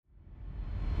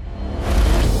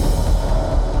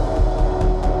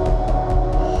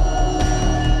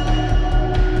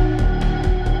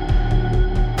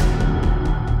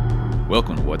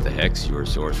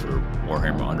source for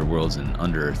Warhammer Underworlds and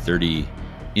under 30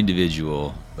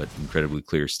 individual but incredibly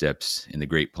clear steps in the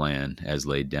great plan as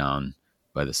laid down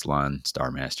by the Slan Star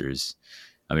Masters.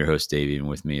 I'm your host, Davey, and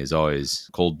with me, as always,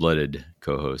 cold-blooded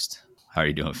co-host. How are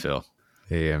you doing, Phil?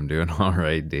 Hey, I'm doing all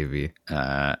right, Davey.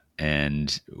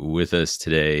 And with us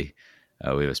today,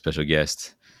 we have a special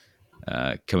guest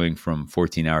coming from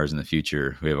 14 hours in the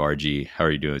future. We have RG. How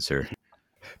are you doing, sir?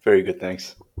 Very good,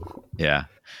 thanks. Yeah.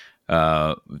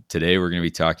 Today we're going to be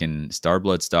talking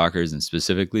Starblood Stalkers, and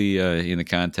specifically in the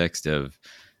context of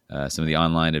some of the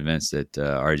online events that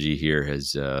RG here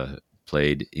has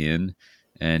played in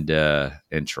and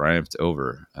triumphed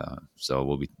over. So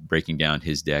we'll be breaking down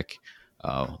his deck,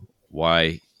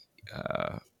 why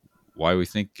we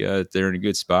think they're in a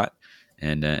good spot,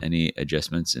 and any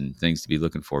adjustments and things to be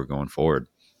looking for going forward.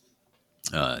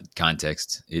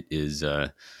 Context: it is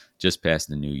just past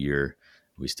the new year.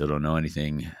 We still don't know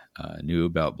anything new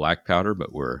about Black Powder,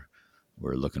 but we're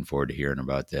looking forward to hearing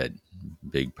about that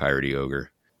big piratey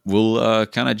ogre. We'll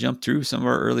kind of jump through some of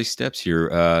our early steps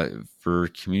here for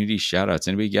community shout-outs.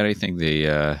 Anybody got anything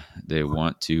they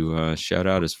want to shout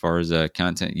out as far as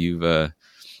content you've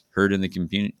heard in the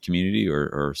community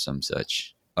or some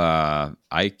such?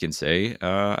 I can say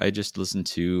I just listened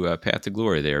to Path to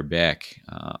Glory. They are back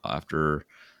after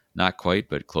not quite,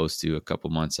 but close to a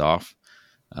couple months off.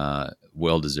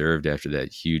 Well deserved after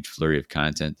that huge flurry of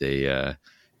content they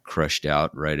crushed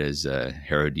out right as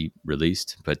Harrow Deep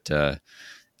released. But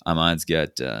Ahmad's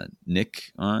got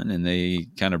Nick on, and they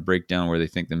kind of break down where they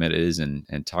think the meta is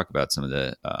and talk about some of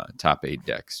the top 8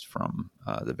 decks from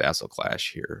the Vassal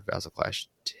Clash here. Vassal Clash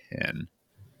 10.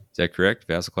 Is that correct?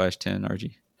 Vassal Clash 10,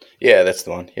 RG? Yeah, that's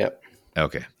the one. Yep.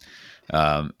 Okay.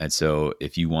 And so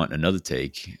if you want another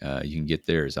take, you can get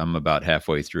theirs. I'm about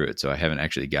halfway through it, so I haven't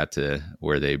actually got to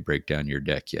where they break down your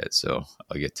deck yet. So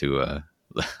I'll get to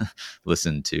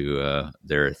listen to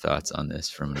their thoughts on this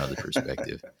from another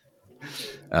perspective.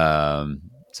 And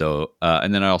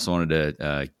then I also wanted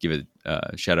to give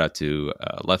a shout out to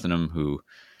Lethenham, who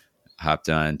hopped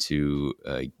on to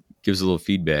give us a little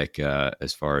feedback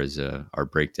as far as our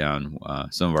breakdown,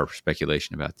 some of our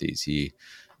speculation about these.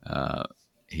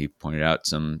 He pointed out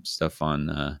some stuff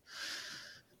on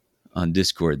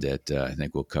Discord that I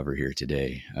think we'll cover here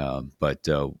today. But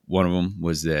one of them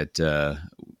was that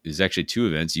is actually 2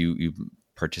 events you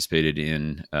participated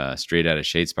in Straight Out of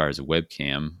Shadespire as a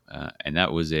webcam, and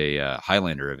that was a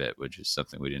Highlander event, which is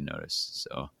something we didn't notice.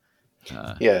 So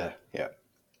Yeah.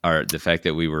 the fact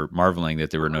that we were marveling that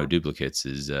there were no duplicates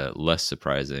is less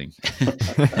surprising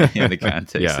in the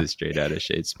context of Straight Out of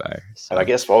Shadespire. So. And I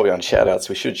guess while we're on shout-outs,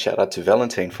 we should shout out to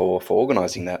Valentine for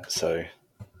organising that. So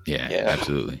yeah,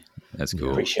 absolutely. That's cool.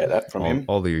 Appreciate that from him.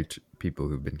 All the people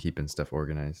who've been keeping stuff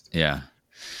organized. Yeah.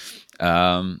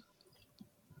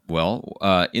 Well,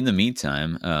 in the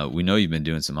meantime, we know you've been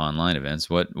doing some online events.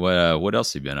 What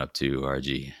else have you been up to,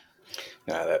 RG?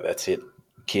 No, that's it.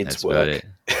 Kids That's work. about it.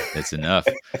 That's enough.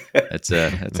 That's a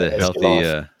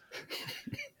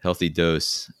healthy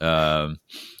dose. Am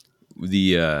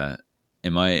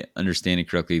I understanding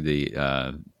correctly?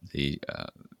 The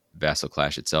Vassal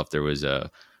Clash itself, there was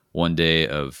one day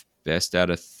of best out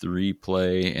of 3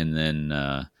 play, and then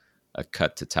a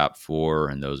cut to top 4,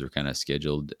 and those were kind of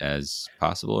scheduled as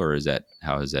possible, or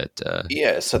how is that?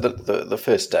 Yeah, so the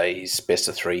first day is best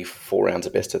of 3, 4 rounds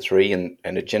of best of 3,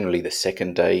 and generally the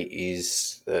second day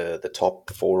is the top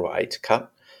 4 or 8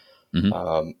 cut.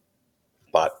 Mm-hmm.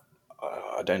 But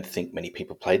I don't think many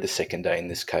people played the second day in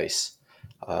this case.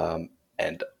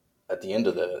 And at the end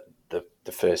of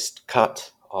the first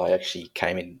cut, I actually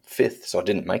came in 5th, so I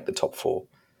didn't make the top 4.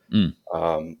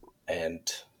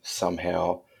 And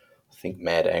somehow I think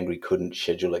Mad Angry couldn't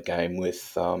schedule a game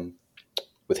with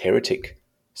Heretic,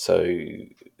 so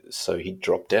he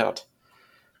dropped out,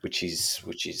 which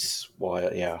is why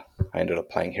I ended up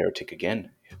playing Heretic again.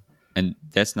 And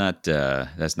that's not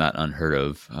unheard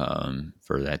of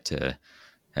for that to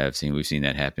have seen. We've seen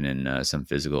that happen in some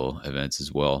physical events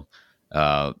as well.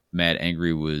 Mad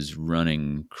Angry was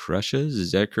running Crushes,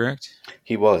 is that correct?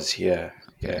 He was, yeah.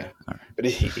 Okay. Yeah, right. But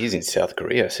he's in South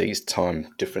Korea, so his time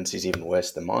difference is even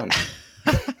worse than mine.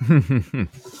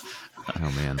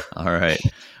 Oh man! All right,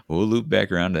 we'll loop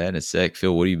back around to that in a sec.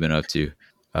 Phil, what have you been up to?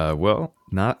 Well,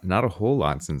 not a whole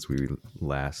lot since we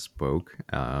last spoke.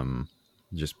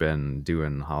 Just been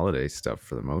doing holiday stuff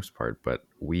for the most part, but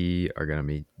we are going to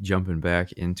be jumping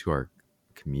back into our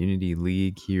community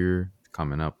league here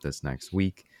coming up this next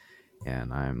week,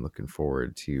 and I'm looking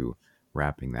forward to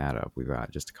wrapping that up. We've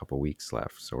got just a couple weeks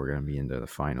left, so we're going to be into the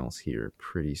finals here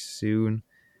pretty soon,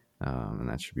 and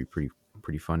that should be pretty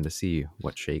fun to see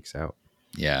what shakes out.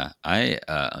 Yeah, I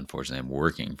unfortunately am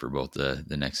working for both the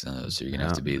next one of those, so you're gonna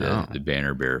have Oh to be no. the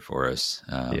banner bearer for us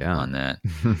Yeah. on that.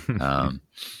 Um,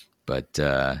 but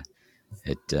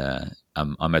it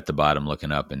I'm at the bottom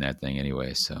looking up in that thing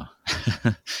anyway, so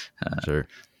Sure.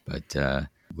 but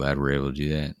glad we're able to do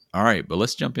that. All right, but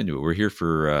let's jump into it. We're here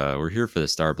for the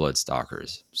Starblood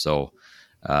Stalkers. So,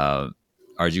 uh,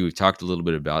 RG, we've talked a little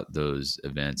bit about those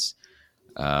events.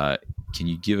 Uh, can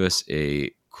you give us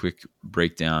a quick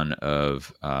breakdown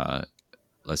of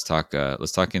let's talk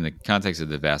in the context of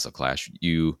the Vassal Clash.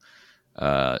 You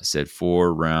said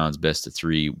 4 rounds, best of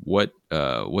three. What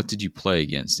did you play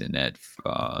against in that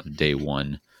day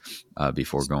one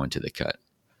before going to the cut?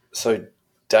 So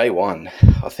day one,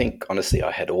 I think honestly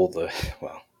I had all the,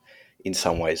 well, in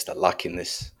some ways the luck in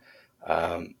this.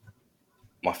 Um,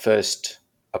 my first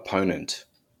opponent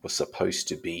was supposed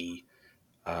to be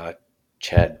uh,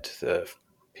 Chad.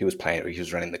 He was playing. He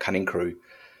was running the Cunning Crew.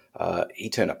 He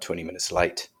turned up 20 minutes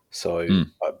late, so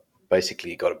Mm, I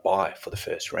basically got a bye for the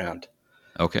first round.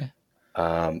 okay.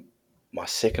 Um, my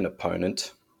second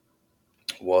opponent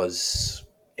was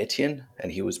Etienne,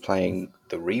 and he was playing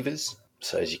the Reavers.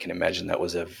 So as you can imagine, that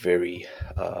was a very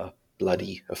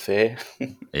bloody affair.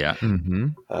 Yeah.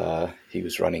 Mm-hmm. He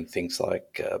was running things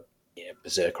like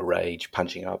Berserker Rage,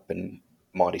 Punching Up, and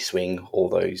Mighty Swing. All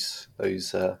those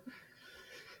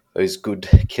good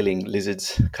killing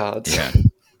lizards cards. Yeah.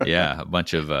 Yeah. A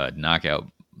bunch of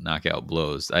knockout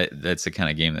blows. That's the kind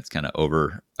of game that's kind of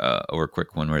over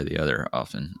quick one way or the other.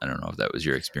 Often, I don't know if that was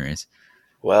your experience.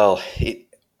 Well,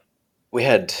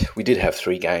 we did have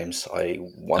 3 games. I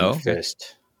won the Oh, okay.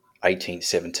 first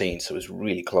 18-17, so it was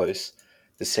really close.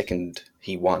 The second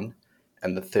he won,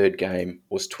 and the third game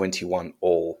was 21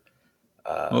 all.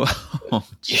 Oh,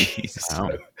 jeez. Wow.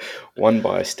 So won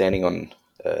by standing on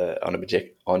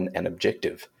an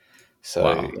objective. So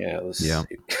Wow. yeah, Yeah.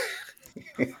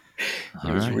 it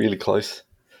All was right. really close.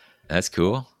 That's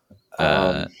cool.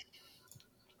 Uh, Um,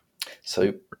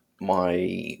 so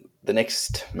the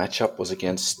next matchup was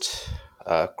against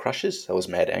Crushers. That was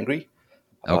Mad Angry,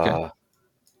 okay. uh,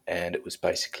 and it was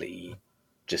basically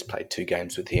just played 2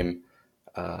 games with him.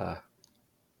 Uh,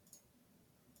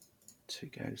 2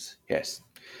 games, yes,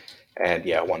 and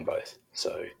yeah, I won both.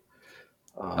 So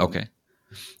um, Okay.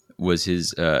 Was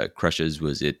his crushes?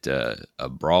 Was it a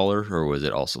brawler, or was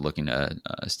it also looking to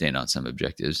stand on some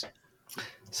objectives?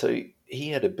 so he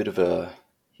had a bit of a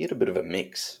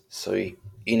mix. So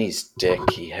in his deck,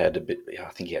 he had a bit. I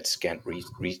think he had scant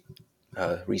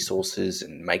resources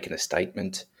and making a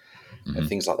statement and Hmm.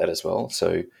 things like that as well.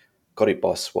 So got it,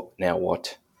 boss. What now?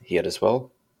 What he had as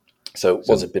well. So it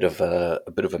was So, a bit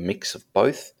of a mix of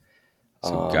both.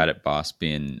 so got it, boss,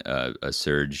 being a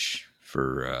surge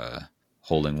for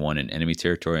holding one in enemy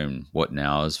territory, and what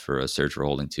now is for a surge for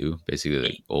holding two. Basically,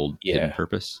 the old hidden Yeah,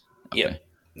 purpose. Okay. yep.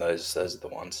 Those are the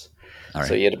ones. All So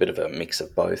right. he had a bit of a mix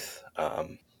of both.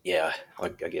 Yeah, I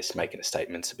guess making a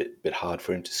statement's a bit hard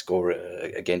for him to score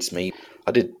against me.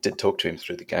 I did talk to him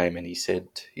through the game, and he said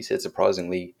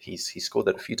surprisingly he scored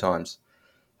that a few times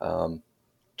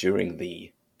during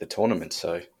the tournament.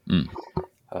 So Mm.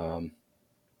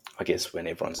 I guess when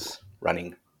everyone's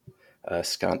running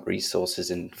scant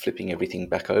resources and flipping everything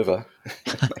back over,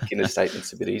 making a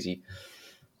statement's a bit easy.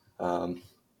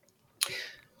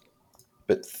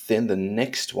 But then the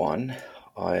next one,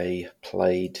 I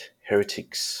played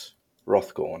Heretics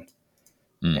Rothgorn,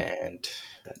 Mm. and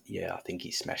yeah, I think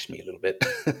he smashed me a little bit.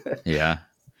 Yeah.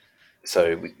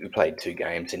 So we played 2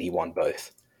 games, and he won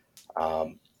both.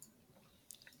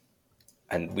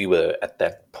 And we were at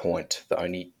that point the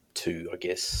only two, I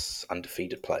guess,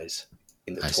 undefeated players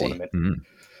in the I see. tournament.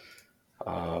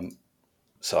 Mhm.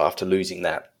 So after losing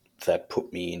that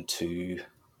put me into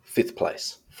 5th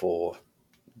place for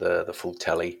the full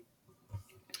tally.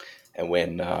 And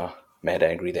when Mad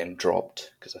Angry then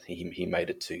dropped, because I think he made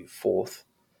it to 4th,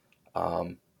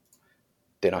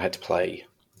 then I had to play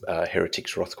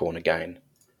Heretics Rothcorn again.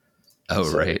 Oh,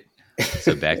 So right.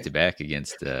 So back to back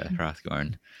against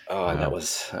Hrothgorn. and that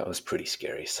Wow. was pretty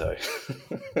scary. So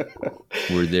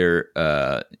Were there,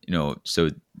 so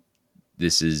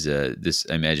this is this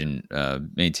I imagine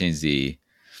maintains the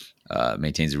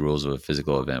rules of a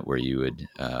physical event where you're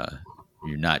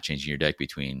not changing your deck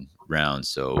between rounds.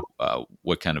 So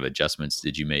what kind of adjustments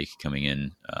did you make coming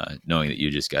in, knowing that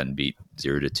you just gotten beat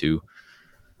 0-2?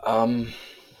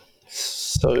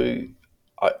 so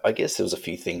I guess there was a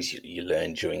few things you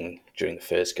learned during the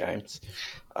first games,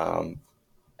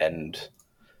 and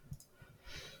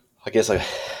I guess I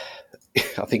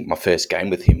think my first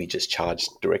game with him, he just charged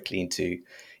directly into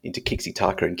Kixie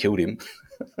Taka and killed him.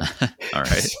 All right.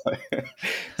 so,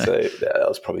 so that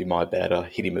was probably my bad. I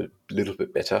hit him a little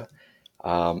bit better,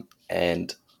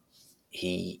 and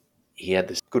he had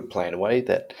this good plan away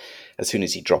that as soon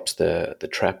as he drops the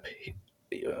trap,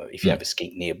 if you have a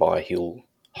skeet nearby, he'll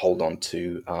hold on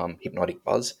to hypnotic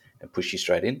buzz and push you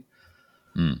straight in.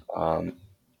 Mm.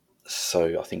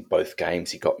 So I think both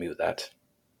games he got me with that.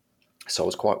 So I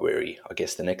was quite wary, I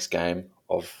guess, the next game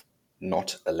of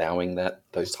not allowing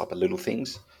those type of little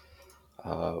things.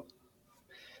 And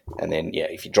then, yeah,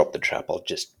 if you drop the trap, I'll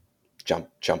just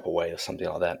jump away or something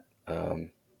like that.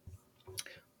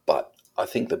 But I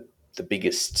think the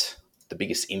biggest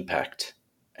impact,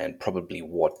 and probably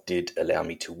what did allow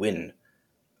me to win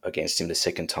against him the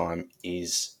second time,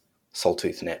 is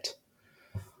Sawtooth Net.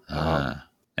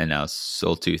 And now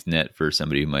Soultooth Net, for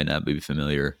somebody who might not be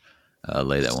familiar,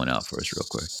 lay that one out for us real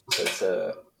quick.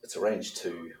 So it's a range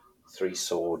 2, 3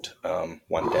 sword, 1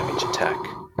 damage attack.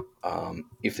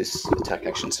 If this attack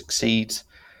action succeeds,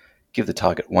 give the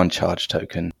target 1 charge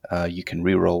token. You can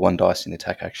reroll 1 dice in the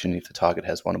attack action if the target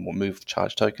has 1 or more moved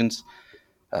charge tokens.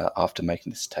 After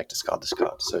making this attack, discard this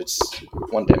card. So it's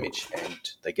 1 damage, and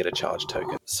they get a charge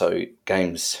token. So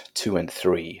games 2 and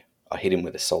 3, I hit him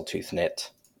with a Sawtooth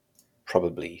Net,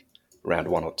 probably round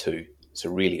 1 or 2. So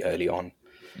really early on,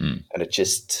 and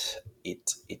it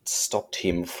stopped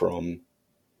him from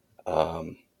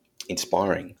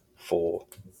inspiring for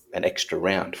an extra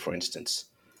round, for instance,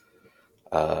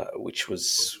 which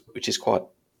is quite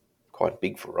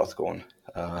big for Rothgorn.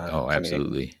 Oh, Coming in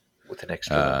absolutely. with an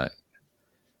extra round.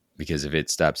 Because if it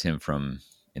stops him from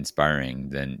inspiring,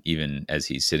 then even as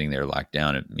he's sitting there locked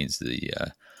down, it means the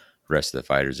rest of the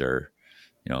fighters are,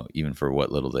 even for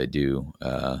what little they do,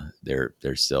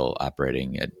 they're still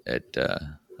operating at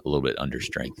a little bit under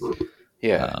strength.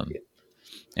 Yeah,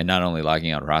 And not only locking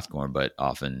out Hrothgorn, but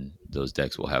often those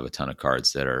decks will have a ton of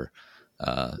cards that are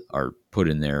put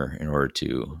in there in order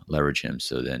to leverage him.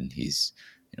 So then he's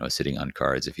sitting on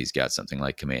cards. If he's got something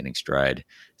like Commanding Stride,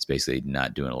 it's basically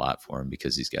not doing a lot for him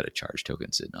because he's got a charge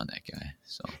token sitting on that guy.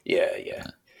 So yeah.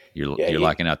 you're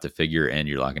locking out the figure and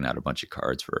you're locking out a bunch of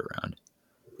cards for a round.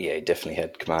 Yeah, he definitely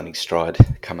had Commanding Stride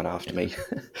coming after me.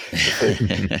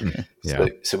 Yeah.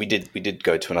 So we did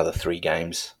go to another 3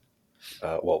 games.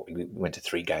 We went to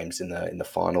 3 games in the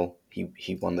final.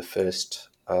 He won the first.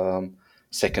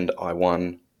 Second, I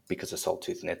won because of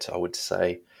Sawtooth Net, I would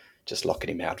say, just locking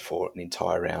him out for an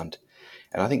entire round.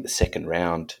 And I think the second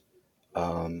round,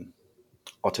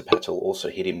 Otterpatel also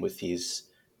hit him with his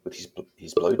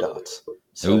blow darts.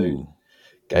 So Ooh.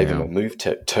 gave him a move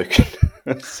token.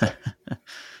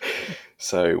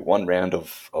 So 1 round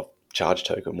of charge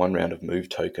token, 1 round of move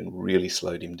token really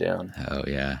slowed him down. Oh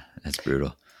yeah, that's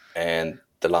brutal. And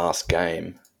the last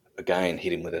game, again,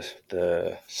 hit him with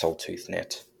the Sawtooth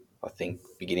Net, I think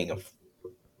beginning of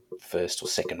first or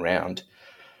second round,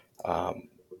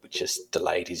 which just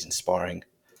delayed his inspiring.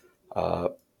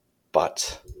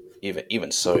 But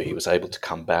even so, he was able to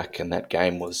come back, and that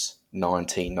game was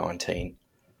 19-19.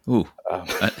 Ooh.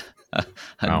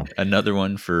 Wow. Another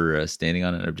one for standing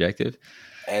on an objective.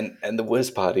 And the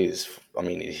worst part is, I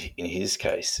mean, in his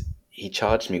case, he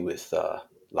charged me with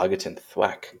Lugerton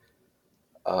Thwack.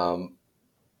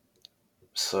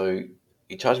 So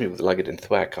he charged me with Lugerton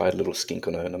Thwack. I had a little skink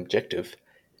on an objective,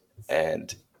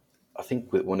 and I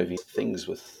think with one of his things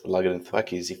with Lugerton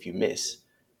Thwack is if you miss,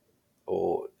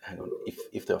 or hang on,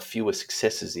 if there are fewer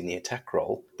successes in the attack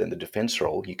roll than the defense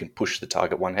roll, you can push the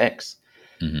target 1 hex.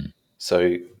 Mm-hmm.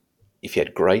 So if you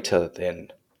had greater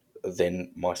than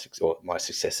my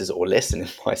successes or less than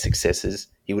my successes,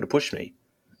 he would have pushed me.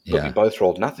 But Yeah. we both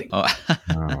rolled nothing. Oh,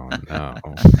 Oh no.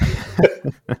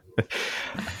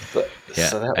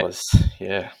 So that was,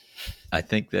 yeah. I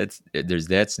think there's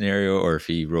that scenario, or if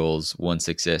he rolls 1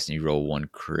 success and you roll 1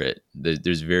 crit.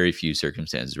 There's very few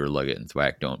circumstances where Luggett and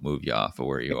Thwack don't move you off of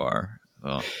where you are.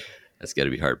 Well, that's got to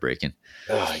be heartbreaking.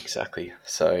 Oh, exactly.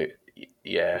 So,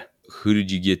 yeah. Who did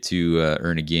you get to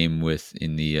earn a game with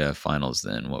in the finals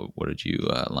then? What did you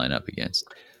line up against?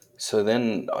 So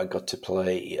then I got to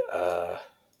play a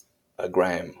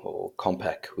Graham or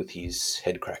Compact with his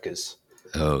head crackers.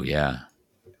 Oh, yeah.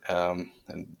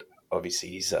 And obviously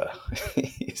he's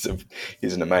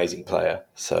an amazing player.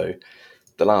 So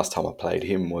the last time I played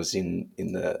him was in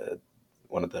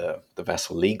one of the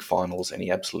Vassal League finals, and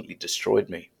he absolutely destroyed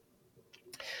me.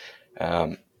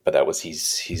 But that was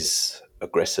his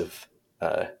aggressive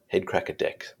headcracker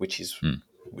deck, which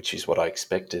is what I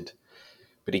expected.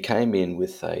 But he came in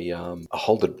with a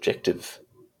hold objective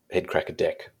headcracker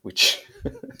deck, which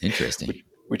Interesting.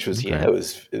 which was Okay.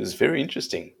 it was very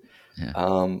interesting.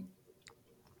 Yeah.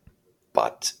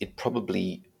 But it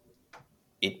probably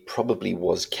it probably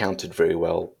was countered very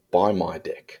well by my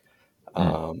deck.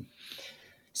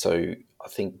 So I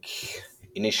think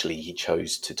initially he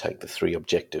chose to take the 3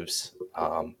 objectives,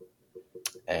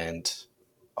 and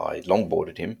I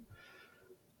longboarded him.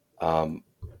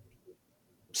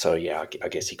 So yeah, I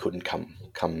guess he couldn't come.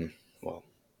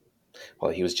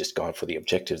 Well, he was just going for the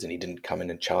objectives, and he didn't come in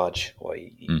and charge. Well,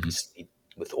 he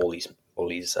with all these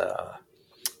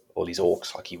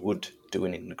orcs like he would do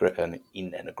in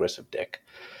an aggressive deck.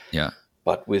 Yeah.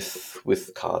 But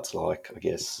with cards like, I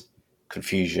guess,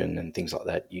 confusion and things like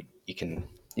that, you can,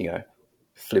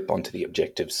 flip onto the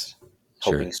objectives,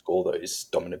 Sure. helping score those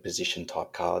dominant position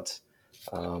type cards,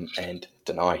 and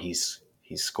deny his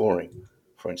scoring,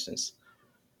 for instance.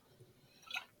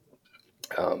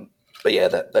 But yeah,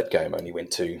 that game only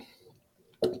went to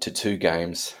 2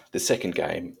 games. The second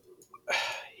game,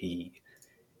 he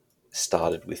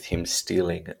started with him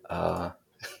stealing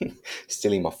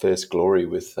stealing my first glory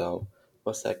with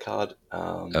what's that card?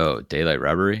 Oh, daylight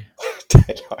robbery.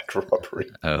 Daylight robbery.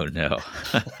 Oh no.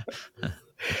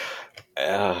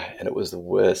 And it was the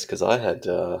worst because I had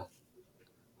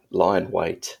lion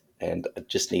weight, and I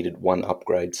just needed 1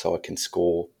 upgrade so I can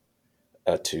score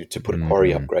to put a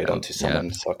quarry upgrade onto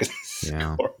someone, so I could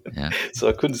score. Yeah. So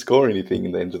I couldn't score anything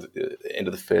in the end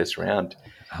of the first round.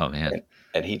 Oh man.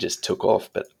 And he just took off.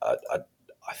 But I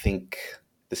think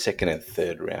the second and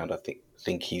third round, I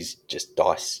think his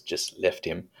dice just left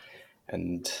him.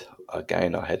 And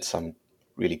again, I had some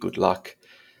really good luck,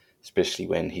 especially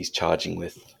when he's charging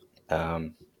with,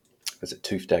 was it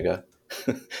Tooth Dagger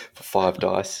for 5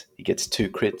 dice. He gets 2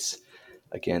 crits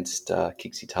against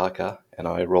Kixitaka, and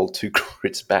I rolled 2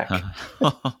 crits back.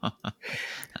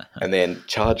 And then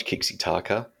charge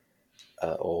Kixitaka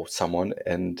or someone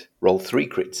and roll 3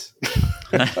 crits.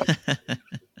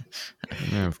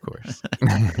 Yeah, of course.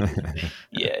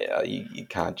 Yeah, you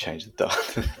can't change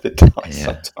the dice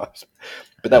sometimes.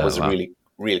 But that was a really,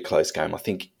 really close game. I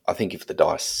think if the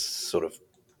dice sort of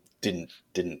didn't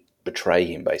betray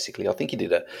him, basically, I think he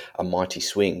did a mighty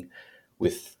swing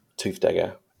with Tooth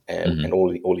Dagger and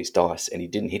all his dice, and he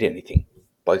didn't hit anything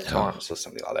both times or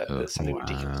something like that. Something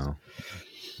ridiculous.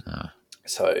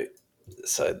 So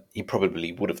he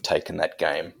probably would have taken that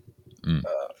game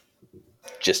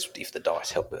just if the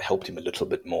dice helped him a little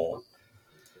bit more,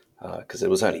 because it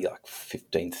was only like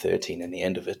 15-13 in the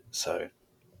end of it, so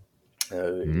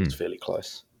it was fairly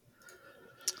close.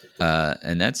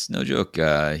 And that's no joke.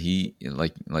 He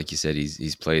like you said,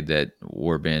 he's played that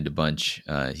warband a bunch.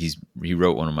 He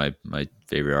wrote one of my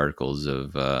favorite articles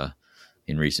of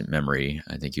in recent memory.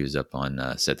 I think he was up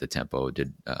on Set the Tempo.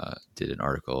 Did an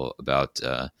article about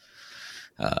the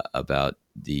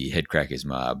Headcrackers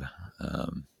mob.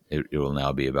 It will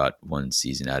now be about 1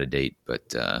 season out of date,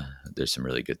 but there's some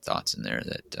really good thoughts in there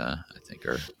that I think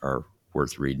are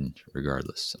worth reading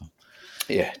regardless. So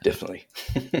yeah, definitely.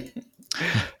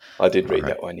 I did read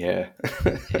that one, yeah.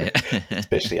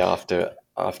 Especially after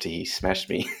he smashed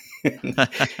me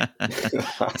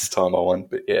last time I won.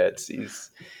 But yeah,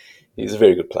 he's a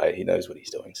very good player. He knows what he's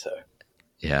doing. So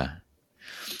yeah.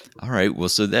 All right. Well,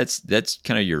 so that's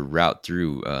kind of your route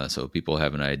through, so people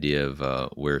have an idea of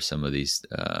where some of this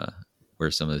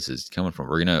is coming from.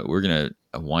 We're gonna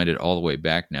wind it all the way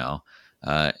back now,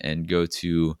 and go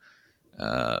to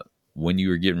when you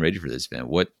were getting ready for this event.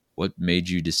 What made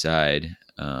you decide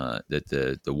that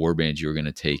the warband you were going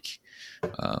to take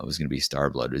was going to be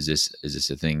Starblood? Is this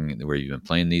a thing where you've been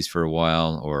playing these for a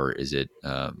while, or is it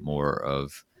more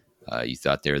of you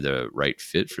thought they're the right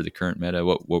fit for the current meta?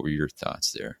 What were your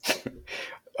thoughts there?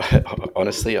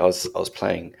 Honestly, I was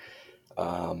playing.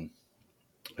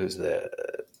 Who's the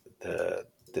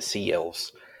Sea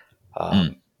Elves?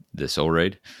 The Soul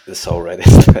Raid. The Soul Raid.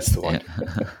 That's the one.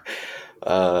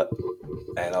 Yeah.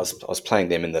 And I was playing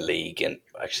them in the league, and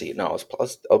actually no, I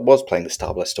was playing the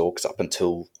Starblood Stalks up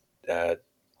until Harrow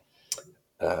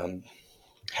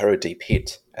Deep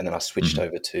hit, and then I switched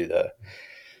over to the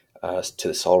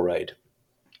Soul Raid.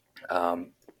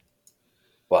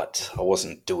 But I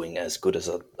wasn't doing as good as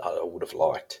I would have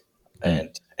liked,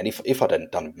 and if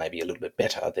I'd done maybe a little bit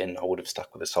better, then I would have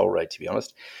stuck with the Soul Raid, to be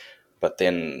honest. But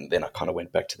then I kind of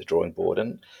went back to the drawing board,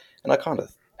 and I kind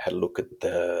of had a look at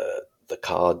the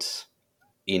cards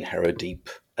in Harrow Deep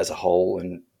as a whole,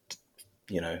 and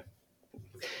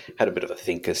had a bit of a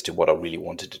think as to what I really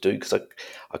wanted to do, because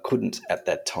I couldn't at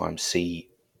that time see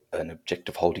an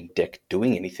objective holding deck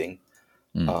doing anything.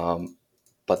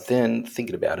 But then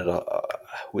thinking about it,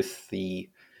 with the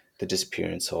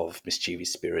disappearance of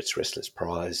Mischievous Spirits, Restless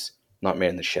Prize, Nightmare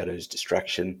in the Shadows,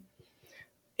 Distraction,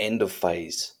 end of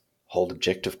phase hold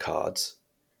objective cards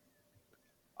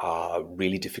are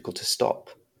really difficult to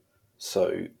stop.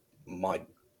 So my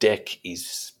deck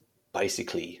is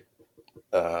basically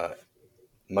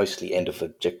mostly end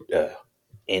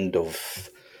of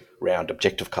round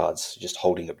objective cards, just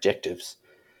holding objectives,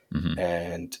 Hmm.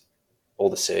 and all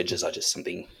the surges are just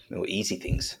something easy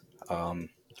things.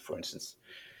 For instance,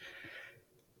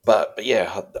 but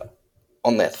yeah,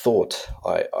 on that thought,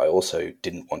 I also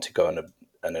didn't want to go on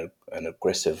an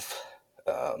aggressive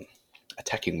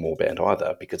attacking warband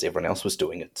either because everyone else was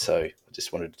doing it. So I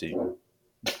just wanted to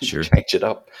Sure. change it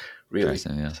up, Try really.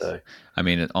 something else. So I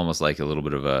mean, it, almost like a little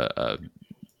bit of a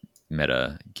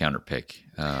meta counter pick.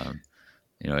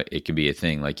 It can be a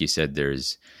thing. Like you said,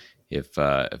 there's if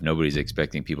nobody's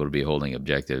expecting people to be holding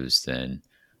objectives, then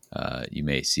you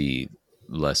may see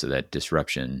less of that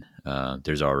disruption.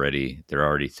 They're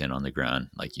already thin on the ground,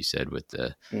 like you said, with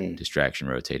the distraction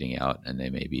rotating out, and they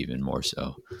may be even more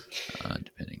so,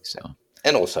 depending. So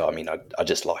and also, I mean, I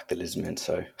just like the Lizardmen,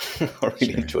 so I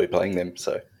really sure, enjoy playing them.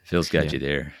 So Phil's got Yeah. you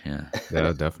there. Yeah.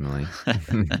 Yeah, definitely.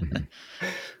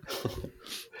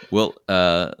 Well,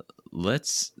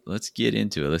 let's get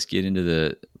into it. Let's get into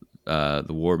the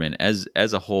Warband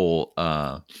as a whole.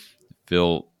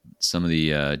 Phil, some of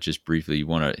the just briefly, you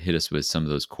want to hit us with some of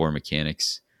those core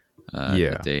mechanics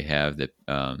Yeah. that they have. That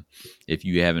if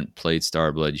you haven't played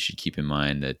Starblood, you should keep in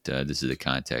mind that this is the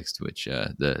context which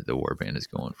the Warband is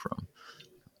going from.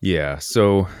 Yeah.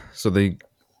 So they,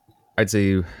 I'd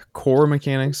say core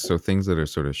mechanics, so things that are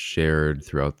sort of shared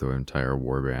throughout the entire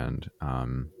warband.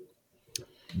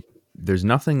 There's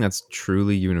nothing that's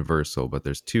truly universal, but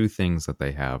there's two things that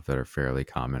they have that are fairly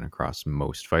common across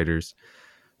most fighters.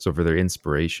 So for their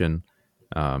inspiration,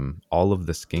 all of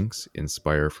the skinks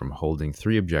inspire from holding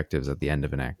 3 objectives at the end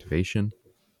of an activation.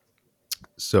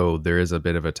 So there is a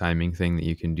bit of a timing thing that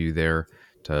you can do there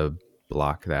to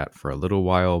block that for a little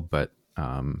while, but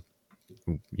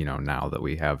now that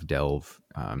we have delve,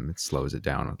 it slows it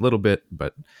down a little bit.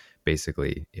 But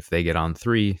basically, if they get on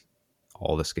 3,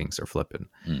 all the skinks are flipping.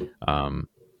 um,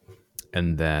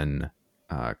 and then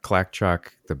Clackchalk,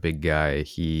 the big guy,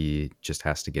 he just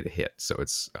has to get a hit, so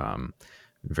it's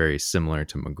very similar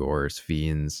to Magor's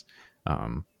Fiends,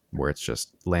 where it's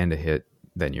just land a hit,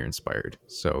 then you're inspired.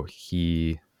 So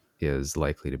he is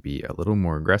likely to be a little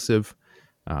more aggressive,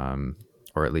 um,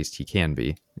 or at least he can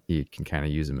be. You can kind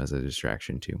of use him as a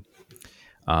distraction too.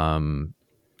 Um,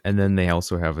 and then they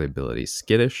also have the ability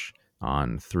Skittish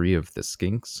on 3 of the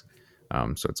skinks.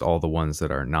 So it's all the ones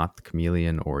that are not the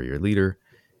chameleon or your leader.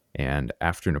 And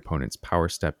after an opponent's power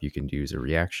step, you can use a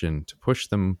reaction to push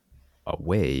them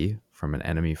away from an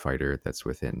enemy fighter that's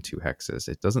within 2 hexes.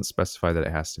 It doesn't specify that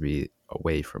it has to be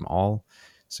away from all,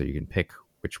 so you can pick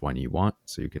which one you want,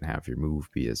 so you can have your move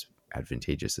be as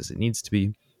advantageous as it needs to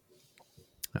be.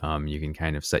 You can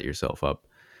kind of set yourself up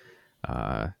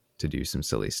to do some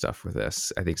silly stuff with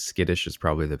this. I think Skittish is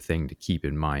probably the thing to keep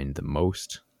in mind the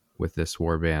most with this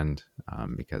warband,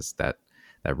 because that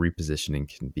repositioning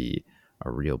can be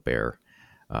a real bear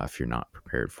if you're not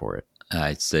prepared for it.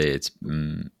 I'd say it's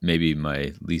maybe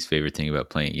my least favorite thing about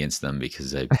playing against them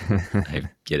because I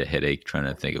get a headache trying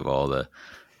to think of all the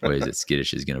ways that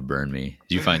Skittish is going to burn me.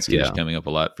 Do you find Skittish Yeah. coming up a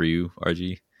lot for you,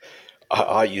 RG?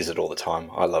 I use it all the time.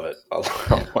 I love it.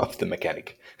 I love the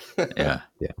mechanic. Yeah.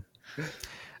 Yeah.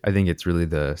 I think it's really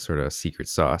the sort of secret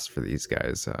sauce for these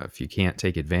guys. If you can't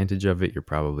take advantage of it, you're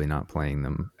probably not playing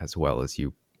them as well as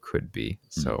you could be.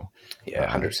 So, Yeah,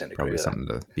 100% agree probably with that. something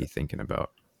to be thinking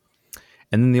about.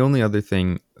 And then the only other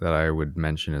thing that I would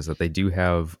mention is that they do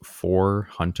have 4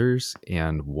 hunters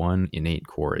and 1 innate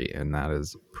quarry, and that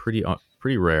is pretty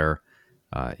rare.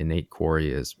 Innate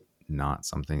quarry is not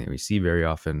something that we see very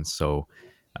often, so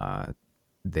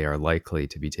they are likely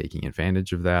to be taking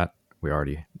advantage of that. We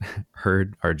already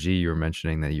heard, RG, you were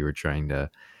mentioning that you were trying to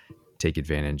take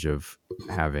advantage of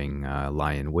having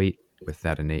lion weight with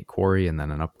that innate quarry and then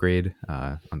an upgrade.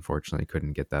 Unfortunately,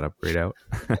 couldn't get that upgrade out.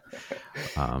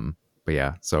 But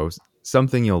yeah, so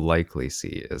something you'll likely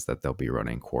see is that they'll be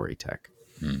running quarry tech.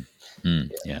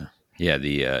 Yeah. Yeah.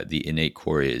 The innate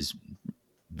quarry is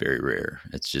very rare.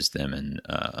 It's just them and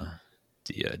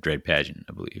the Dread Pageant,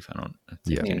 I believe. I don't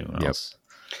think anyone else.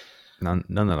 None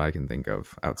that I can think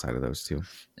of outside of those 2.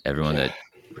 Everyone that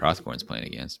Hrothgorn's playing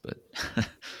against, but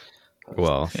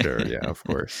Well, sure, yeah, of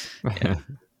course. yeah.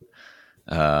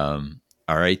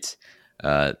 All right.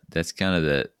 That's kind of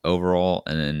the overall,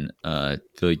 and then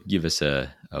Phil, give us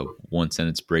a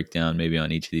 1-sentence breakdown maybe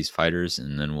on each of these fighters,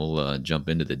 and then we'll jump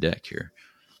into the deck here.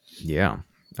 Yeah.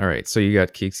 All right. So you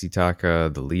got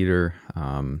Kixitaka, the leader.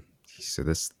 So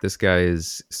this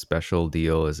guy's special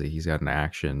deal is that he's got an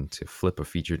action to flip a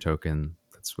feature token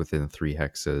that's within 3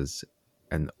 hexes,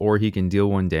 or he can deal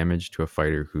 1 damage to a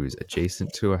fighter who's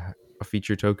adjacent to a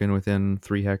feature token within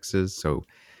 3 hexes, so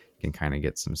you can kind of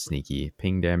get some sneaky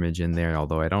ping damage in there.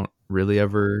 Although I don't really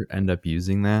ever end up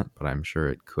using that, but I'm sure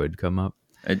it could come up.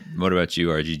 What about you,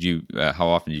 or did you? How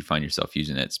often do you find yourself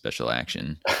using that special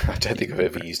action? I don't think I've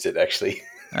ever used it, actually.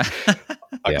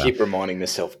 I Yeah, keep reminding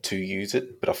myself to use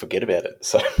it, but I forget about it.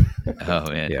 So Oh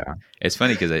man, yeah, it's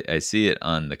funny because I see it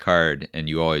on the card, and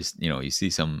you always, you see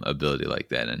some ability like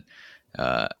that, and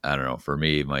I don't know. For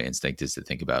me, my instinct is to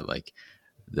think about like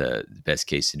the best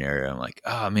case scenario. I'm like,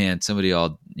 oh man, somebody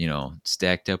all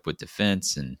stacked up with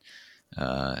defense, and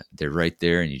they're right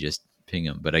there, and you just ping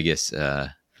them. But I guess,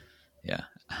 yeah,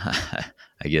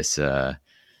 I guess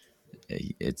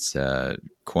it's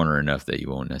corner enough that you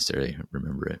won't necessarily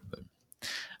remember it. But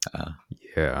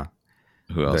yeah.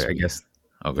 who else I we? guess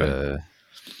Oh, go ahead.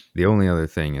 the only other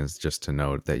thing is just to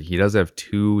note that he does have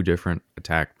 2 different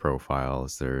attack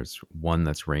profiles. There's one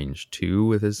that's range 2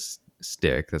 with his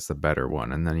stick, that's the better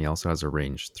one, and then he also has a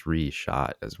range 3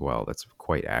 shot as well. That's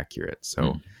quite accurate. So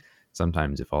Mm.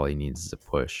 sometimes if all he needs is a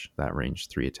push, that range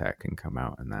 3 attack can come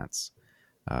out, and that's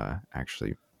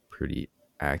actually pretty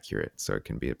accurate. So it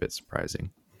can be a bit surprising.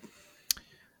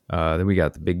 Then we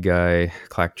got the big guy,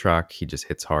 Clacktrock. He just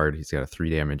hits hard. He's got a 3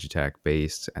 damage attack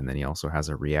base, and then he also has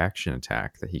a reaction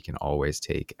attack that he can always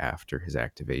take after his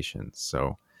activation.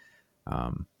 So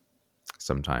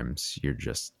sometimes you're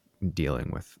just dealing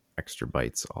with extra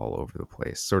bites all over the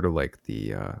place, sort of like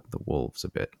the wolves a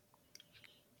bit.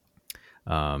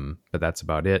 But that's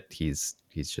about it. He's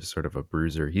just sort of a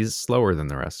bruiser. He's slower than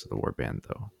the rest of the warband,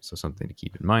 though, so something to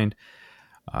keep in mind.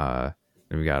 Then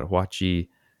we got Huachi.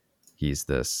 He's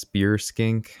the spear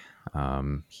skink.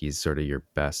 He's sort of your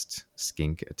best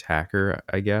skink attacker,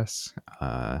 I guess,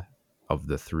 of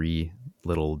the 3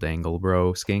 little dangle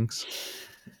bro skinks.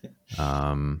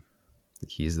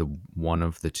 He's the one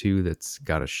of the 2 that's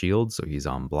got a shield, so he's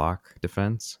on block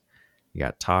defense. You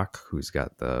got Tak, who's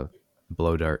got the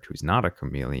blow dart, who's not a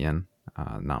chameleon.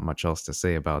 Not much else to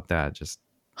say about that. Just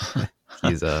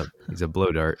he's a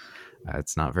blow dart.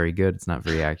 It's not very good. It's not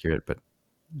very accurate, but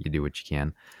you do what you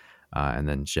can. And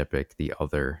then Shepik, the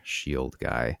other shield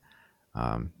guy.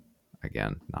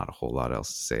 Again, not a whole lot else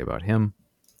to say about him.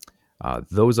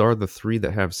 Those are the 3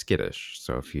 that have skittish.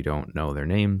 So if you don't know their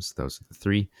names, those are the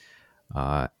 3.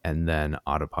 And then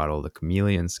Autopodle, the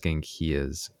chameleon skink, he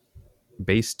is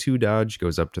base 2 dodge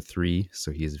goes up to 3,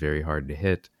 so he is very hard to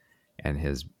hit. And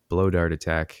his blow dart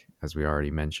attack, as we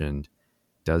already mentioned,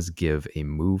 does give a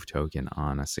move token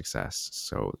on a success.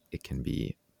 So it can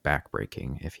be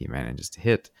backbreaking if he manages to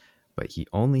hit, but he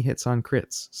only hits on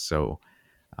crits. So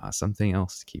something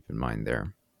else to keep in mind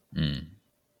there. Mm.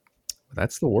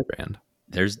 That's the warband.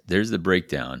 There's the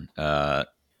breakdown,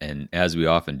 and as we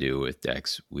often do with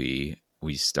decks, we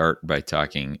start by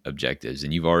talking objectives,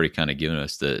 and you've already kind of given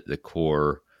us the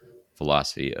core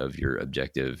philosophy of your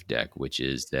objective deck, which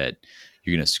is that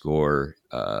you're going to score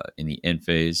in the end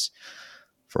phase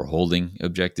for holding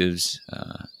objectives,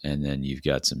 and then you've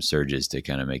got some surges to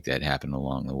kind of make that happen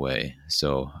along the way.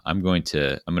 So I'm going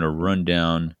to run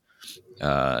down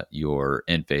your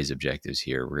end phase objectives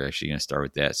here. We're actually going to start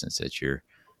with that since that's your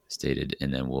stated,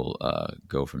 and then we'll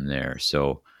go from there.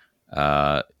 So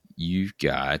you've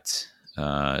got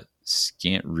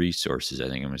scant resources. I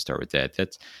think I'm going to start with that.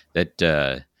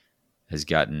 That has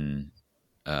gotten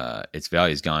its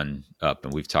value has gone up,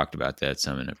 and we've talked about that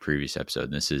some in a previous episode.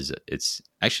 And it's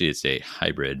a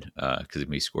hybrid because it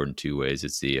can be scored in 2 ways.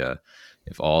 It's the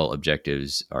if all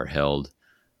objectives are held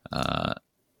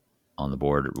on the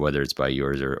board, whether it's by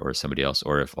yours or somebody else,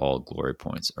 or if all glory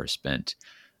points are spent.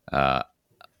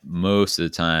 Most of the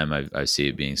time, I see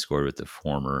it being scored with the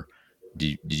former.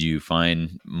 Did you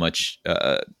find much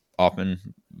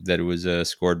often that it was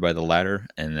scored by the latter?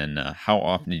 And then how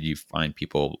often did you find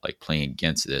people like playing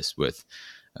against this with,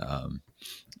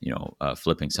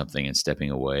 flipping something and stepping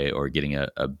away, or getting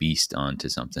a beast onto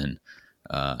something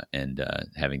and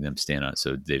having them stand on it?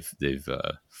 So they've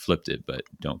flipped it, but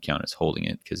don't count as holding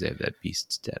it because they have that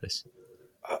beast status.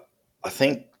 I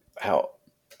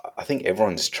think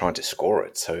everyone's trying to score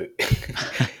it. So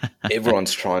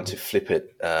everyone's trying to flip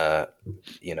it,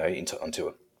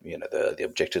 onto the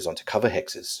objectives onto cover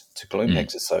hexes, to gloom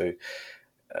hexes. So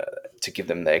to give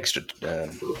them the extra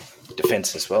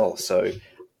defense as well. So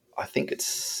I think it's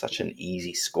such an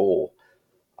easy score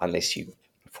unless you,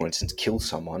 for instance, kill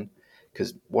someone.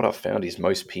 Because what I've found is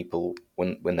most people,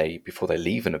 before they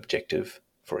leave an objective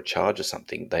for a charge or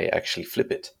something, they actually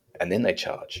flip it and then they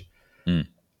charge. Mm.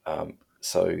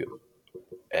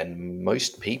 And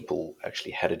most people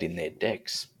actually had it in their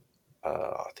decks.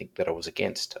 I think that I was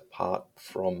against, apart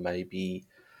from maybe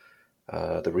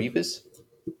the Reavers.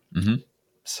 Mm-hmm.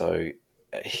 So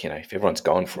if everyone's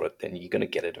going for it, then you're going to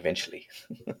get it eventually.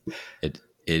 It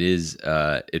is.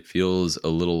 It feels a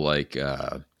little like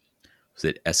was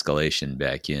it Escalation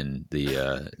back in the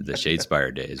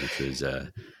Shadespire days, which was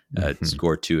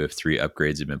score 2 if 3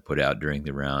 upgrades had been put out during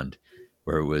the round,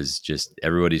 where it was just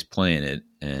everybody's playing it,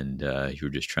 and you were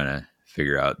just trying to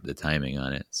figure out the timing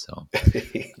on it. So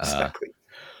Exactly.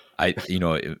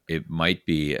 it might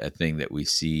be a thing that we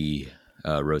see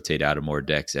rotate out of more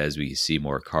decks as we see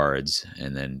more cards,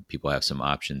 and then people have some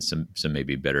options, some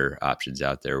maybe better options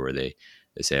out there where they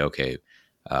say, okay,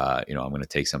 I'm going to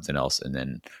take something else, and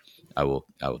then I will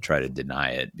try to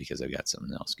deny it because I've got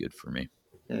something else good for me.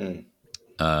 Mm.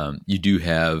 You do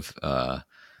have a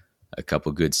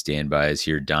couple good standbys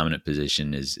here. Dominant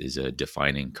Position is a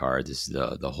defining card. This is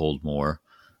the hold more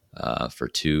for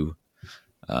 2.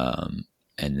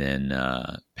 And then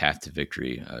Path to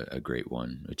Victory, a great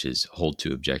one, which is hold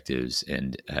 2 objectives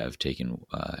and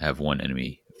have one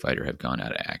enemy fighter have gone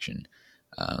out of action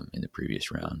in the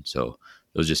previous round. So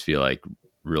those just feel like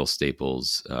real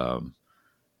staples.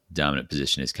 Dominant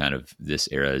Position is kind of this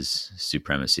era's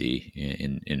supremacy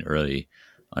in early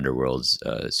Underworlds.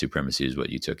 Supremacy is what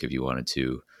you took if you wanted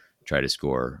to try to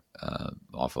score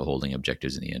off of holding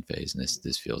objectives in the end phase, and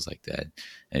this feels like that.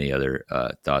 Any other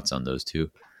thoughts on those two?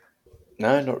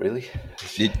 No, not really.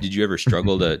 Did you ever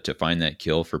struggle to find that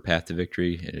kill for Path to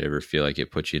Victory? Did it ever feel like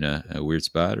it put you in a weird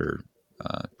spot, or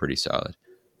pretty solid?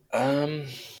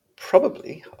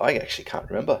 Probably. I actually can't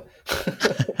remember.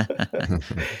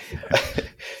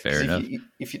 Fair enough.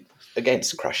 If you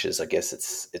against crushes, I guess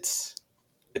it's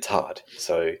hard.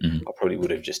 So Mhm. I probably would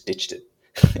have just ditched it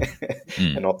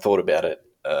Mm. and not thought about it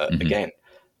Mhm. again.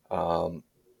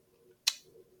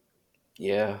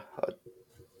 Yeah,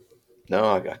 no,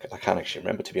 I can't actually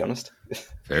remember, to be honest.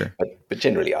 Fair. But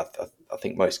generally, I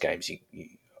think most games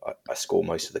I score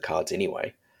most of the cards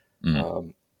anyway.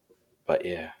 Mm. But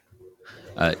yeah,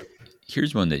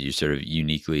 Here's one that you sort of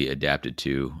uniquely adapted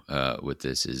to with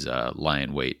this is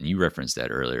Lion Weight, and you referenced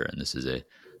that earlier. And this is a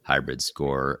hybrid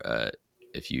score.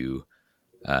 If you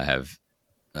have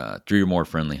 3 or more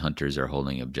friendly hunters are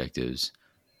holding objectives,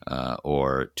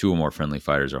 or 2 or more friendly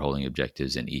fighters are holding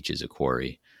objectives, and each is a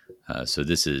quarry. So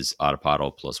this is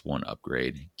Autopodal plus 1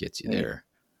 upgrade gets you there.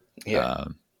 yeah,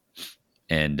 Um,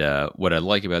 and what I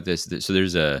like about this, so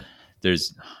there's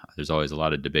always a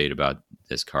lot of debate about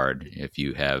this card. If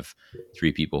you have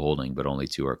 3 people holding, but only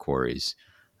 2 are quarries,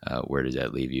 where does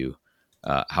that leave you?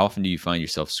 How often do you find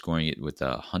yourself scoring it with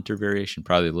a hunter variation?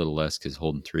 Probably a little less because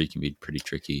holding 3 can be pretty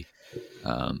tricky.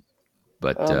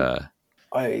 But um,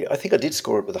 I think I did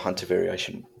score it with a hunter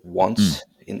variation once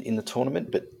in the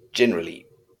tournament, but generally,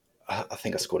 I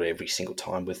think I scored it every single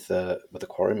time with a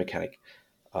quarry mechanic,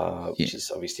 yeah, which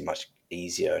is obviously much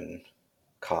easier. And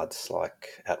cards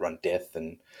like Outrun Death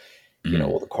and mm,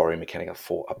 all the quarry mechanic are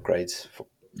 4 upgrades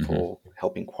for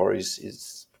helping quarries.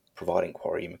 Is providing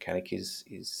quarry mechanic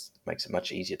is makes it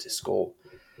much easier to score.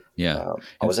 yeah, I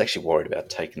and was actually worried about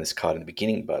taking this card in the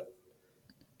beginning, but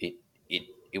it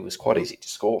it was quite easy to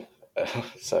score.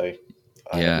 So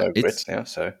I have yeah, no it's regrets now.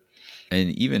 So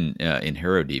and even in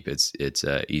Harrow Deep, it's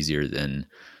easier than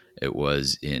it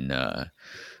was in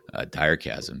Dire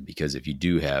Chasm, because if you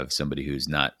do have somebody who's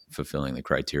not fulfilling the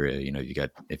criteria,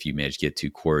 if you manage to get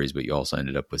 2 quarries, but you also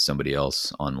ended up with somebody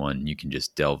else on one, you can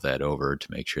just delve that over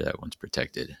to make sure that one's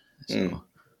protected. So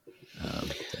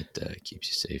that keeps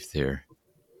you safe there.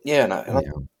 yeah, no, and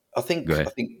Yeah. Go I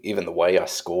ahead. think even the way I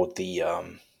scored the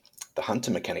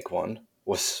hunter mechanic one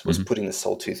was Hmm. putting the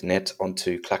Sawtooth net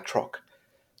onto Clacktrock.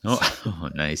 Oh, So, oh,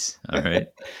 nice. All right.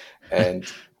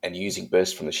 and using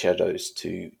burst from the shadows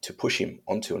to push him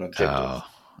onto an objective. Oh,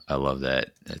 I love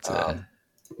that. That's a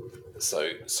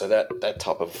So that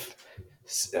type of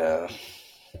uh,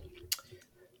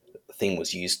 thing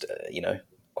was used,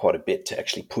 quite a bit to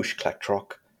actually push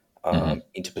Clacktrock mhm,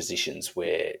 into positions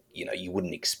where you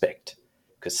wouldn't expect,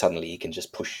 because suddenly he can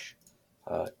just push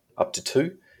up to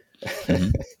 2,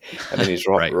 mhm. and then he's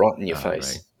Right. right in your Right.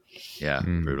 face. Yeah.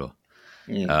 Mm. Brutal.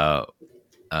 Mm,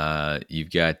 Uh,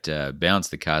 you've got Balance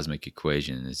the Cosmic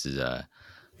Equation. This is a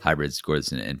hybrid score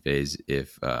that's in the end phase.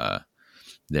 If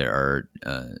there are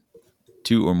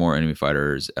 2 or more enemy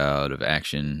fighters out of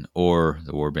action, or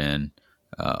the warband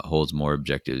holds more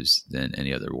objectives than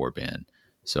any other warband.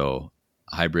 So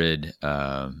hybrid,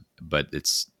 but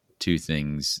it's 2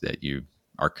 things that you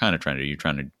are kind of trying to do. You're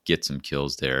trying to get some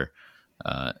kills there.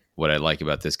 What I like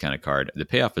about this kind of card, the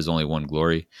payoff is only 1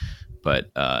 glory,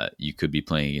 but you could be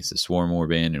playing against a swarm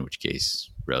warband, in which case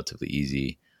relatively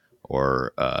easy,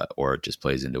 or it just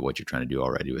plays into what you're trying to do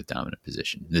already with Dominant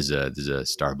Position. This is a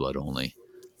Starblood only.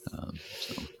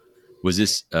 So was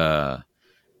this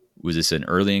Was this an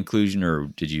early inclusion, or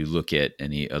did you look at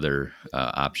any other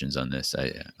options on this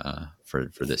for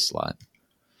this slot?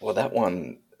 Well, that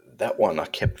one I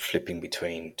kept flipping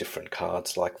between different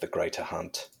cards, like the Greater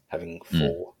Hunt, having Mm,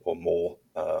 4 or more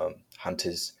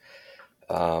hunters,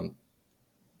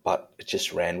 but it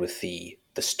just ran with the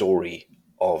story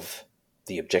of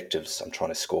the objectives I'm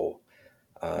trying to score.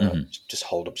 hmm. Just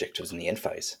hold objectives in the end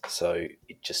phase, so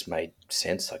it just made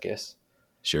sense, I guess.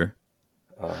 Sure.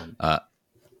 Um, Uh,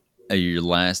 your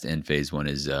last end phase one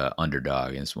is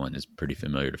Underdog, and this one is pretty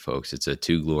familiar to folks. It's a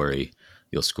 2 glory.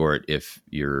 You'll score it if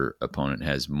your opponent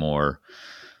has 3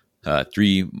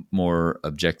 more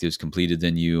objectives completed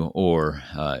than you, or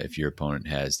if your opponent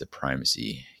has the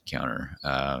primacy counter.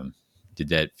 Did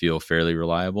that feel fairly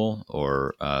reliable,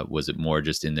 or was it more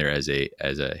just in there as a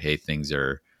hey, things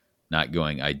are not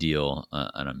going ideal,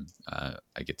 and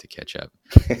I get to catch up.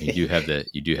 You do have the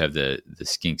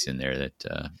skinks in there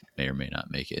that may or may not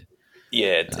make it.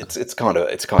 yeah, Uh, it's kind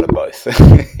of both.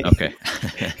 okay,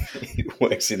 It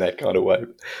works in that kind of way.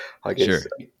 I guess sure.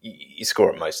 you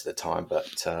score it most of the time,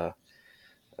 but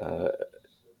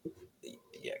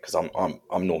yeah, because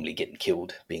I'm normally getting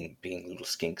killed, being little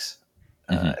skinks,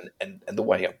 Hmm. and the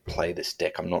way I play this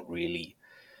deck, I'm not really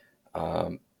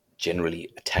generally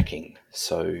attacking.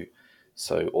 So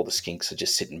all the skinks are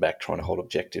just sitting back trying to hold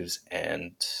objectives,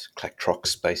 and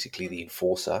Clacktrock's basically the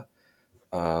enforcer,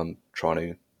 trying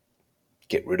to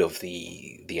get rid of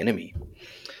the enemy.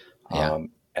 Yeah,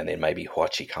 And then maybe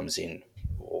Huachi comes in,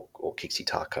 or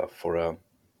Kixitaka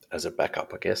as a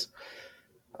backup, I guess.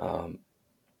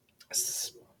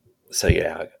 So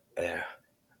yeah.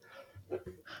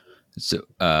 so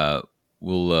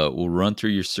we'll run through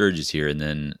your surges here, and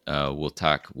then we'll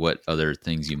talk what other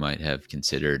things you might have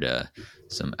considered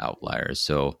some outliers.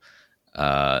 So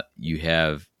you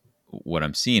have what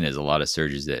I'm seeing is a lot of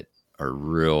surges that are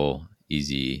real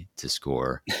easy to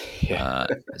score. Yeah. Uh,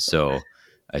 so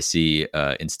I see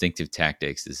instinctive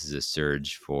tactics. This is a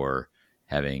surge for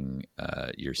having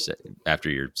after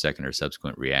your second or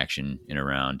subsequent reaction in a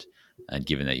round, and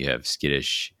given that you have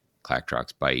skittish,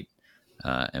 Clacktrock's bite,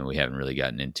 and we haven't really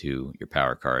gotten into your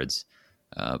power cards,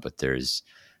 but there's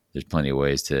plenty of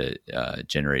ways to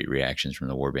generate reactions from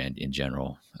the warband in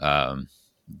general.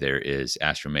 There is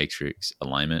Astromatrix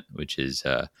alignment, which is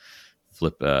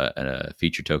flip a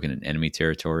feature token in enemy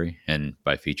territory, and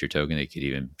by feature token, it could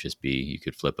even just be you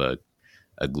could flip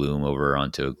a gloom over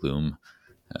onto a gloom.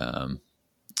 Um,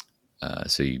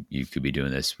 so you could be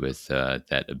doing this with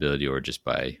that ability, or just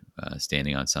by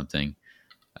standing on something.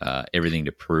 Everything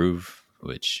to prove,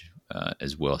 which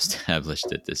is well established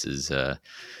that this is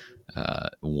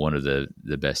one of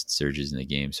the best surges in the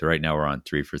game. So right now we're on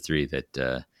 3 for 3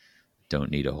 that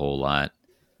don't need a whole lot.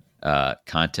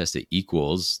 Contest at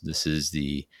equals. This is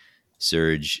the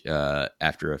surge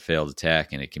after a failed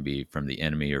attack, and it can be from the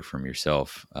enemy or from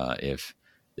yourself if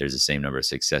there's the same number of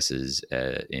successes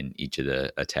in each of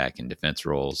the attack and defense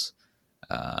rolls.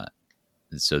 Uh,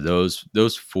 so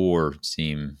those 4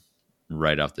 seem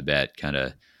right off the bat kind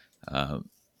of uh,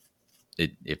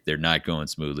 if they're not going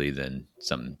smoothly, then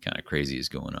something kind of crazy is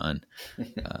going on.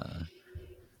 Uh,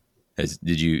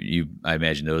 did you? I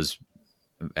imagine those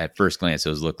at first glance,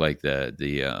 those look like the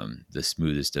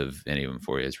smoothest of any of them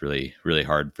for you. It's really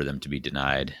hard for them to be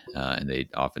denied, and they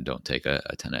often don't take a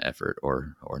ton of effort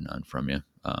or none from you.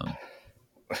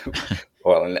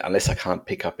 Well, unless I can't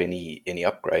pick up any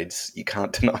upgrades, you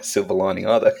can't deny silver lining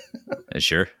either.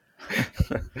 Sure.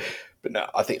 But no,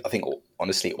 I think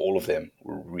honestly, all of them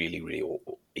were really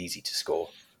easy to score.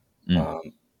 Mm,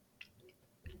 Um,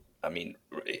 I mean,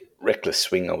 reckless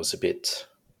swing, I was a bit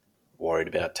worried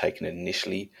about taking it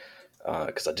initially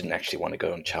because I didn't actually want to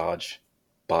go and charge.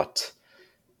 But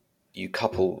you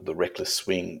couple the reckless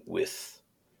swing with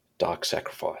dark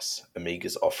sacrifice,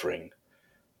 Amiga's offering,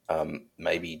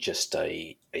 maybe just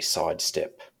a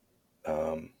sidestep,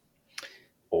 um,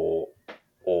 or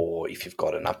if you've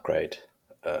got an upgrade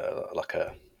like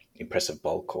a impressive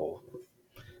bulk, or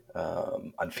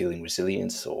unfeeling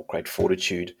resilience, or great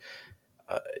fortitude,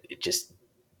 it just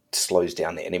slows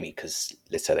down the enemy, because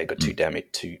let's say they got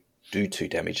mm. to do 2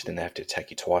 damage, then they have to attack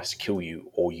you twice, kill you,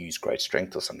 or use great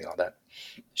strength or something like that.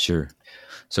 Sure.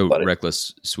 So But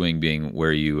reckless swing being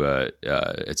where you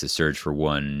it's a surge for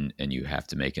 1, and you have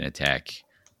to make an attack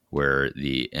where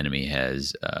the enemy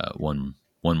has one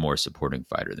more supporting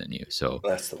fighter than you. So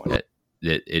that's the one. that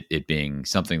it being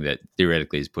something that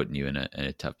theoretically is putting you in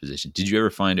a tough position. Did you ever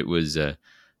find it was a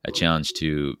challenge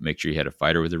to make sure you had a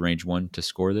fighter with a range 1 to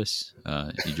score this?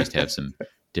 You just have some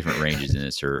different ranges in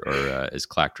this, or is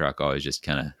Clacktrock always just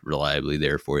kind of reliably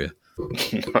there for you?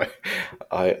 No,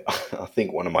 I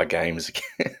think one of my games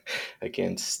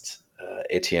against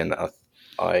Etienne,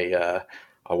 I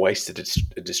wasted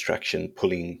a distraction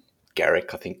pulling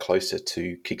Garrick, I think, closer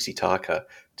to Kixitaka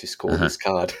to score Uh-huh. this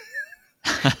card.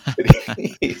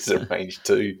 He's arranged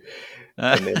two,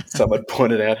 and then someone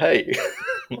pointed out, "Hey,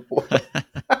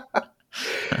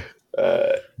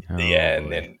 uh, Oh yeah." And boy.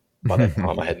 then by that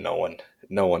time, I had no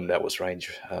one that was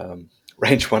range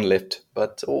one left.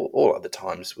 But all other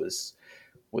times was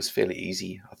fairly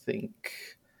easy, I think.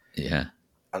 Yeah.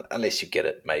 Unless you get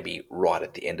it maybe right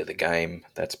at the end of the game,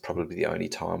 that's probably the only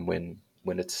time when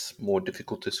it's more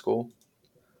difficult to score.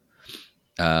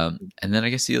 And then I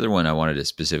guess the other one I wanted to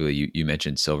specifically, you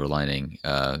mentioned Silver Lining,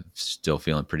 still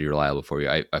feeling pretty reliable for you.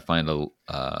 I find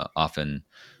often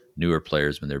newer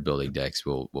players when they're building decks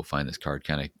will find this card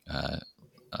kind of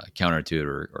counterintuitive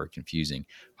or confusing.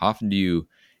 How often do you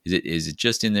is it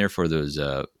just in there for those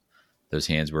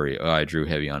hands where I drew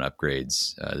heavy on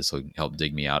upgrades? This will help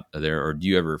dig me out of there, or do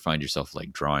you ever find yourself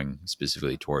like drawing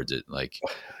specifically towards it? Like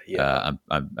Yeah,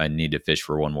 I need to fish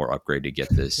for one more upgrade to get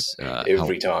this.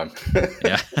 every time.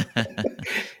 Yeah.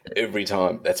 Every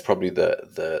time. That's probably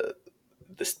the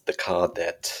card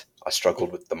that I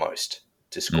struggled with the most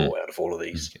to Mm, score out of all of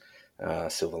these okay.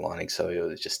 Silver Linings. So it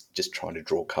was just trying to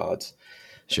draw cards.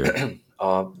 Sure.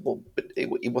 Well, but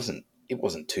it wasn't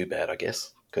too bad, I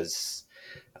guess, because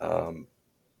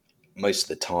most of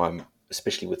the time,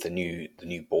 especially with the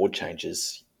new board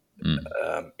changes,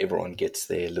 Mm. everyone gets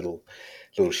their little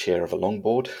share of a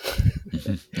longboard.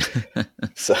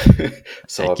 So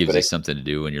so That I've gives got you something to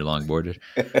do when you're longboarded.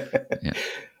 Yeah.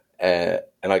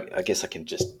 and I guess I can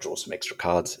just draw some extra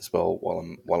cards as well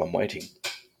while I'm waiting,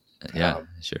 Yeah.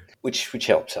 Sure. which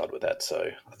helps out with that. So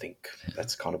I think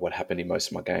that's kind of what happened in most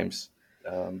of my games.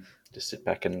 Just sit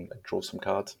back and draw some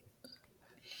cards.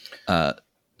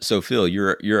 So Phil,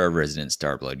 you're a resident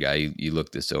Starblood guy. You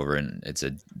looked this over, and it's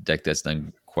a deck that's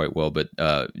done quite well. But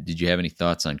did you have any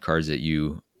thoughts on cards that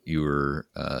you would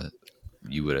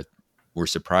have were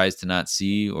surprised to not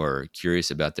see, or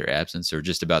curious about their absence, or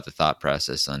just about the thought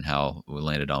process on how we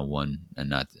landed on one and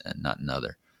not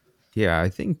another? Yeah, I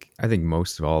think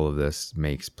most of all of this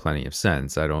makes plenty of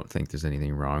sense. I don't think there's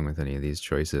anything wrong with any of these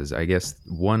choices. I guess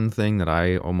one thing that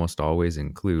I almost always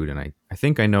include, and I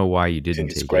think I know why you didn't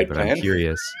It's a take it, great but I'm plan.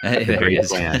 curious. Hey, The there he great is.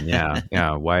 plan, yeah,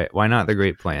 yeah. Why not the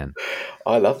great plan?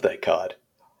 I love that card,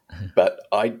 but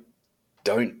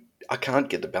don't I can't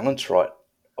get the balance right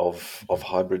of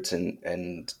hybrids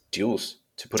and duels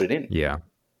to put it in. Yeah,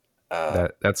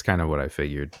 that's kind of what I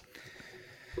figured.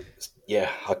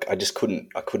 Yeah, I just couldn't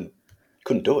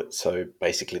do it. So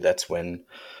basically, that's when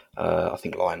I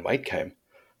think Lion Weight came.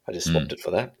 I just swapped Mm, it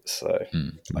for that. So,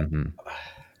 mm. Hmm.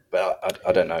 but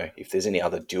I don't know if there's any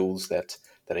other duels that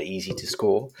are easy to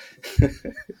score.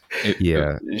 It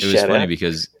was Shout funny out.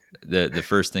 because the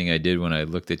first thing I did when I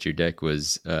looked at your deck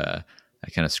was I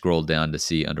kind of scrolled down to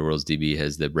see Underworlds DB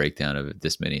has the breakdown of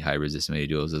this many hybrids, this many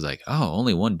duels. I was like, oh,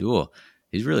 only one duel.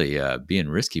 He's really being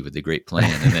risky with the great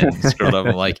plan. And then scrolled up,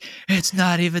 I'm like, it's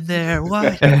not even there.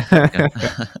 What?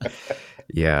 Yeah.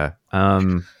 Yeah.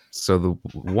 So the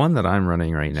one that I'm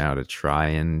running right now to try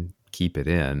and keep it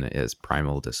in is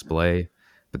Primal Display,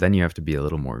 but then you have to be a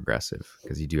little more aggressive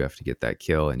because you do have to get that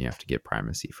kill and you have to get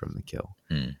primacy from the kill.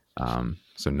 Mm,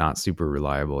 So not super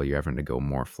reliable. You're having to go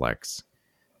more flex.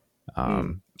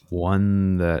 Hmm.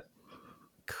 One that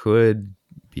could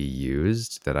be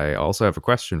used that I also have a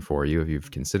question for you if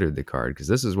you've considered the card, because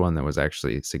this is one that was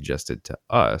actually suggested to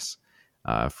us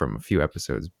from a few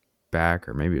episodes back,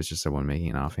 or maybe it was just someone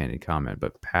making an offhanded comment.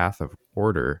 But Path of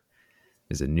Order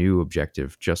is a new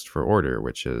objective just for Order,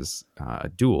 which is a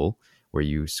duel where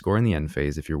you score in the end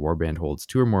phase if your warband holds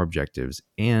two or more objectives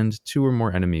and two or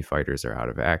more enemy fighters are out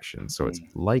of action. So it's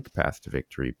like Path to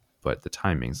Victory, but the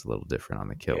timing's a little different on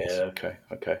the kills. Yeah.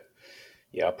 Okay.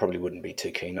 Yeah, I probably wouldn't be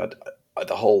too keen.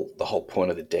 The whole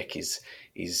point of the deck is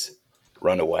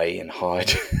run away and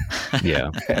hide,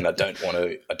 Yeah, and I don't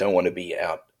want to be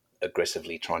out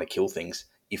aggressively trying to kill things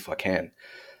if I can.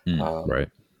 mm, Um, right.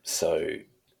 so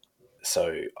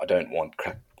so I don't want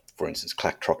for instance,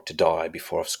 Clacktrock to die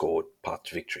before I've scored Path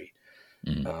to Victory,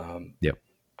 mm. Yep.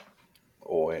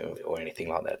 or anything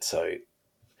like that. So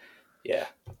yeah,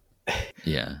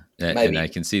 Yeah, and I maybe.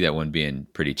 can see that one being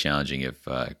pretty challenging if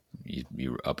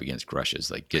you're up against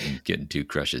crushes, like getting two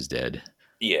crushes dead.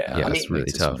 Yeah, I Yeah, mean, it's really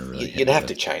Makes this one a tough. really you'd have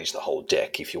to tough. change the whole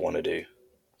deck if you want to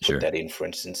put Sure. that in, for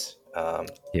instance.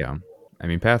 Yeah. I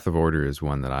mean, Path of Order is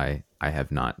one that I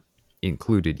have not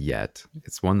included yet.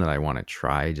 It's one that I want to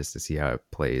try just to see how it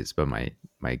plays, but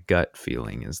my gut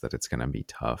feeling is that it's going to be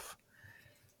tough.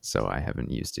 So I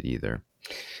haven't used it either.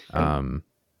 And Um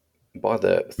By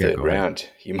the Yeah, third go ahead. round,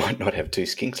 you might not have two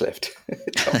skinks left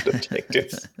to hold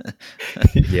objectives.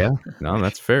 Yeah, no,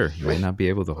 that's fair. You might not be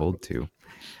able to hold two.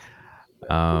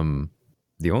 Um,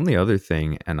 the only other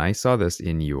thing, and I saw this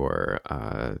in your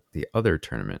the other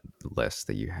tournament list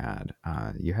that you had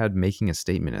making a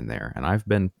statement in there, and I've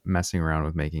been messing around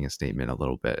with making a statement a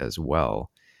little bit as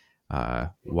well.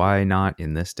 Why not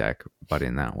in this deck, but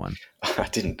in that one? I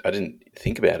didn't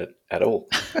think about it at all.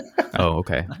 Oh,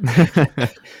 okay.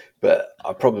 But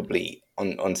I probably,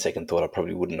 on second thought, I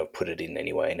probably wouldn't have put it in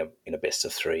anyway in a best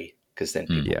of three, because then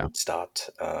Mm, people Yeah. would start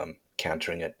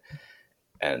countering it,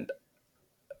 and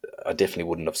I definitely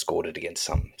wouldn't have scored it against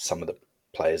some of the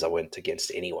players I went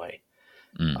against anyway.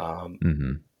 mm,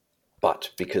 Hmm.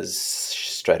 But because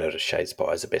Straight Out of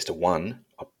Shadespire is a best of one,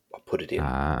 I put it in.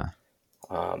 Ah.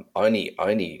 I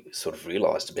only sort of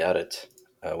realised about it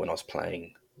when I was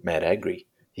playing Mad Agri.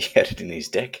 He had it in his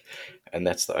deck, and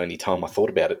that's the only time I thought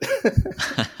about it.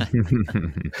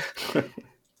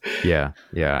 Yeah,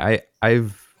 yeah.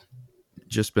 I've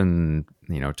just been,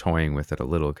 toying with it a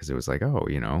little because it was like, oh,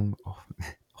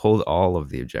 hold all of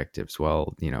the objectives.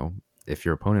 Well, if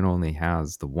your opponent only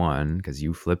has the one because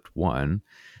you flipped one,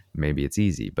 maybe it's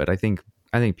easy. But I think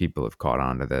people have caught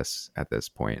on to this at this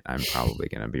point. I'm probably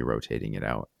going to be rotating it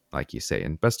out, like you say,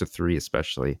 in best of three,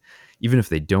 especially. Even if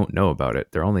they don't know about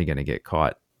it, they're only going to get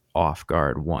caught off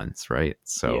guard once, right? Yeah,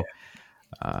 So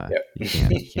you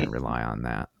can't yeah. rely on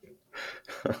that.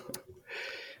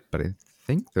 But I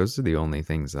think those are the only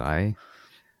things that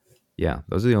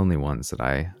those are the only ones that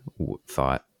I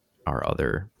thought are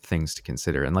other things to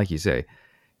consider. And like you say,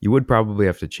 you would probably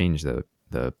have to change the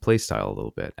play style a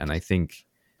little bit. And I think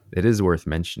it is worth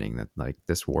mentioning that like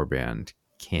this warband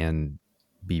can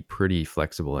be pretty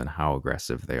flexible in how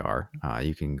aggressive they are.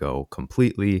 You can go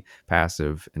completely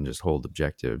passive and just hold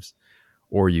objectives,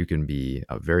 or you can be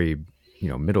a very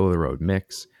middle of the road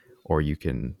mix, or you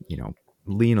can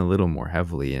lean a little more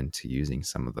heavily into using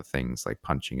some of the things like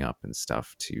punching up and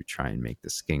stuff to try and make the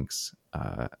skinks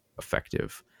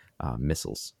effective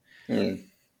missiles. Mm.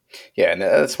 Yeah, and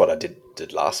that's what I did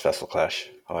last Vassal Clash.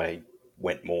 I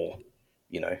went more,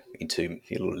 into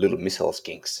little missile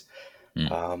skinks,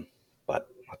 mm. but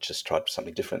I just tried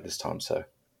something different this time. So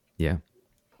Yeah.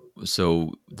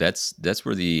 So that's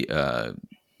where the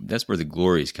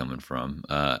glory is coming from,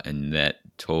 and that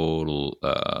total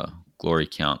glory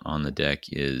count on the deck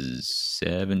is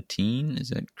 17. Is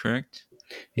that correct?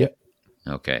 yeah, Yep.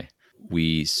 Okay.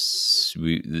 We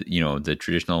the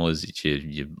traditional is that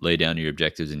you lay down your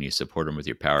objectives and you support them with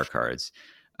your power cards.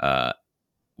 Uh,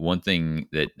 One thing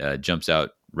that jumps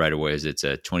out right away is it's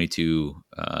a 22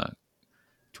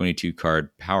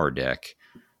 card power deck.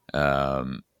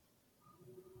 Um,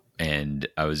 and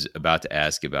I was about to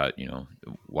ask about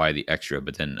why the extra,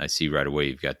 but then I see right away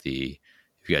you've got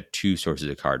two sources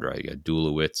of card draw. You got Duel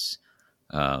of Wits,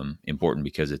 important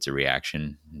because it's a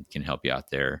reaction, it can help you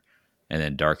out there, and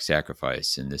then Dark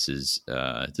Sacrifice, and this is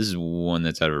one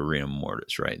that's out of Arena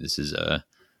Mortis, right? This is a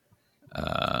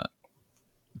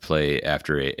play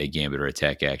after a gambit or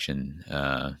attack action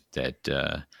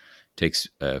that takes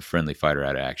a friendly fighter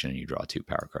out of action, and you draw two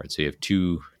power cards. So you have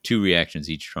two reactions,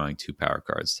 each drawing two power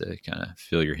cards to kind of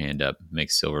fill your hand up,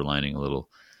 makes Silver Lining a little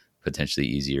potentially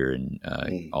easier, and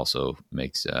mm. also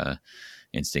makes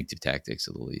Instinctive Tactics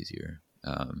a little easier.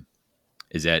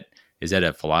 Is that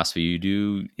a philosophy you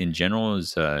do in general?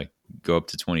 Is go up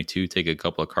to 22, take a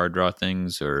couple of card draw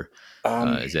things, or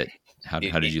um, is that it, how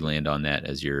did it, you land on that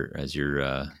as your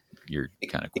it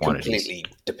kind of it quantities? completely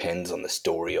depends on the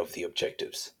story of the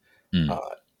objectives, Mm,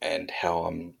 and how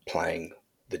I'm playing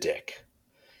the deck.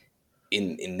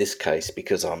 In this case,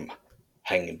 because I'm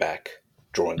hanging back,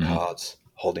 drawing mm, cards,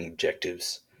 holding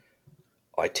objectives,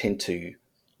 I tend to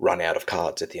run out of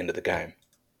cards at the end of the game.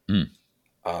 mm,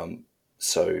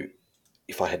 So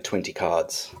if I had 20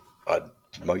 cards, I'd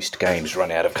most games run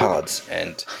out of cards,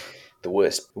 and the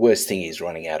worst thing is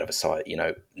running out of a side.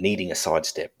 Needing a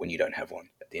sidestep when you don't have one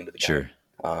at the end of the game.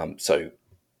 sure. So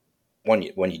one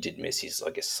you did miss is, I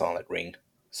guess, Silent Ring.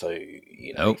 So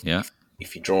Oh, yeah.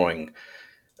 if you're drawing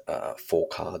four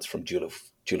cards from Duel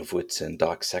of Wits and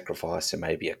Dark Sacrifice, and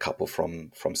maybe a couple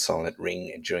from Silent Ring,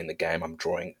 and during the game I'm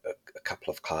drawing a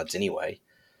couple of cards anyway,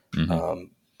 Hmm.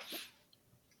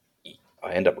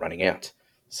 I end up running out.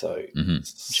 So Hmm.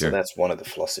 so Sure. that's one of the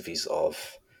philosophies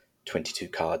of 22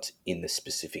 cards in the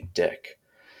specific deck.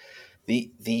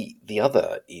 The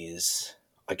other is,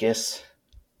 I guess,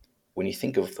 when you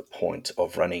think of the point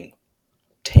of running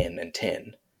 10 and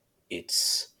 10,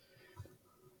 it's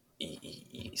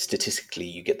statistically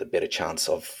you get the better chance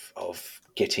of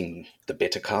getting the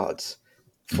better cards.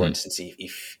 For Hmm. instance,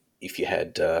 if you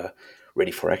had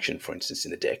ready for action, for instance,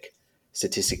 in the deck,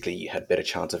 statistically you had better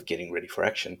chance of getting ready for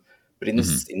action. But in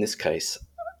Hmm. this case,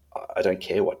 I don't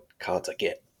care what cards I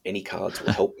get. Any cards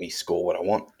will help me score what I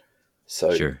want.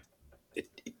 So Sure.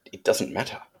 it doesn't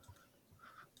matter.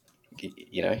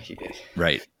 You know,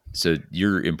 Right. So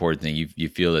your important thing, you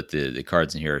feel that the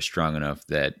cards in here are strong enough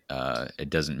that it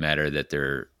doesn't matter that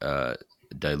they're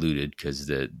diluted because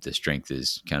the strength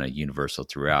is kind of universal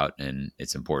throughout, and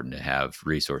it's important to have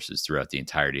resources throughout the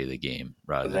entirety of the game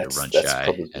rather than to run that's shy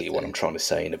probably at what I'm trying to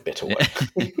say in a better way.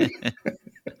 the.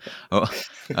 Oh,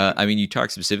 I mean, you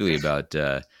talked specifically about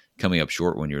coming up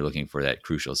short when you're looking for that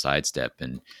crucial sidestep,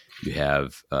 and you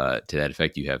have to that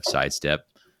effect. You have sidestep,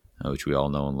 which we all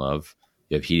know and love.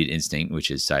 You have heated instinct, which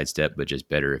is sidestep, but just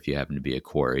better if you happen to be a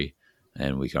quarry.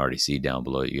 And we can already see down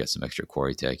below you got some extra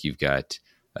quarry tech. You've got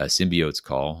symbiote's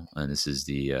call, and this is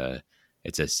the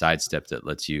it's a sidestep that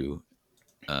lets you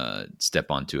step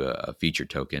onto a feature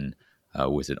token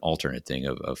with an alternate thing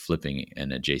of flipping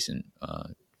an adjacent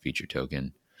feature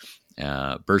token.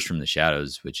 Burst from the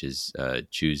Shadows, which is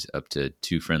choose up to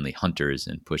 2 friendly hunters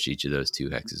and push each of those 2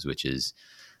 hexes, which is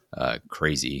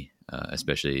crazy,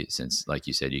 especially since, like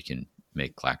you said, you can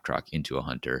make Clacktrock into a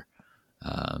hunter.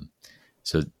 Um,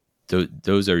 so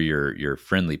those are your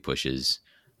friendly pushes.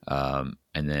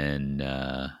 And then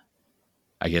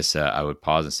I guess I would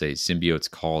pause and say Symbiote's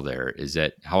Call there. Is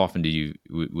that how often did you,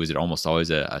 was it almost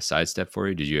always a sidestep for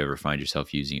you? Did you ever find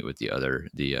yourself using it with the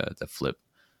flip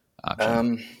option?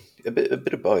 Um, a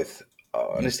bit of both.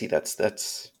 Mm, Honestly,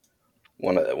 that's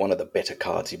one of the better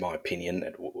cards in my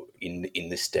opinion. In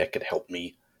this deck, it helped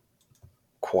me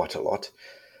quite a lot.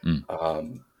 mm,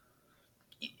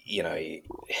 You know,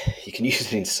 you can use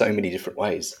it in so many different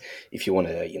ways. If you want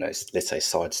to, let's say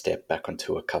sidestep back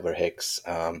onto a cover hex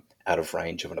out of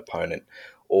range of an opponent,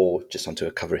 or just onto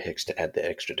a cover hex to add the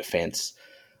extra defense,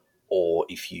 or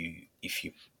if you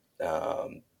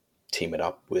team it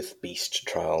up with Beast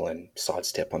Trail and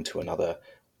sidestep onto another,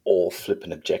 or flip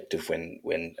an objective when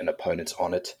an opponent's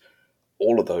on it.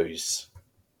 All of those,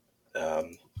 I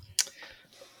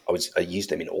use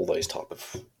them in all those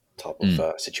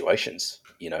mm. situations,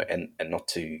 and not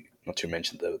to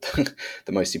mention the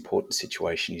the most important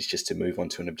situation is just to move on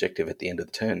to an objective at the end of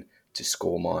the turn to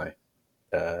score my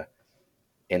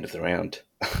end of the round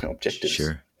objectives.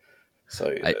 Sure.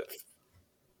 So I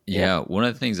yeah, Yeah, one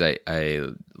of the things I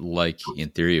like in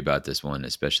theory about this one,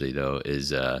 especially though,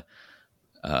 is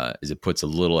it puts a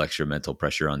little extra mental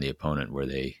pressure on the opponent where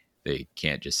they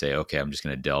can't just say, okay, I'm just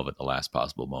going to delve at the last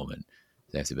possible moment.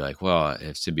 They have to be like, well,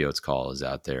 if Symbiote's Call is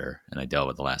out there and I delve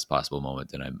at the last possible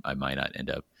moment, then I might not end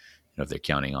up, if they're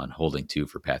counting on holding 2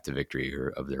 for Path to Victory or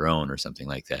of their own or something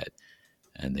like that,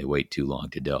 and they wait too long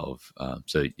to delve.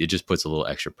 So it just puts a little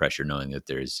extra pressure knowing that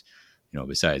there's,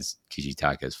 besides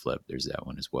Kijitaka's flip, there's that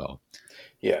one as well.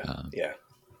 yeah, Um, yeah.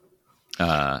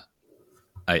 uh,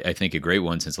 I think a great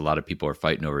one, since a lot of people are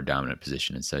fighting over dominant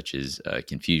position and such, is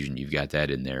Confusion. You've got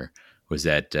that in there. Was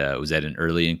that an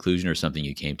early inclusion or something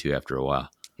you came to after a while?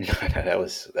 No, no, that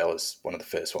was one of the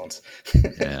first ones.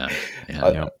 Yeah, yeah.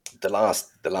 I, Yep. the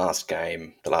last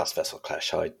game, the last Vessel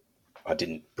Clash, I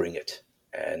didn't bring it,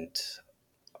 and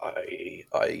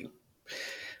I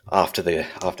after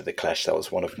the clash, that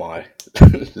was one of my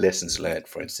lessons learned,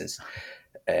 for instance,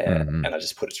 Hmm. and I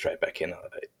just put it straight back in.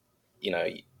 You know,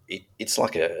 it's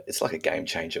like a game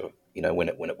changer. When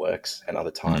it works, and Mm,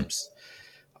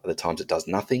 other times it does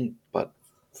nothing. But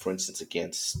for instance,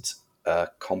 against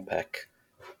Compaq,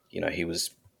 he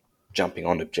was jumping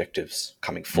on objectives,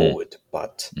 coming mm, forward,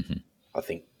 but hmm. I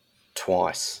think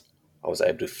twice I was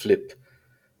able to flip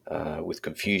with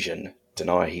Confusion,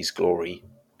 deny his glory,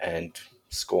 and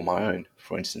score my own,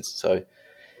 for instance. So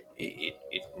it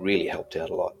really helped out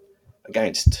a lot.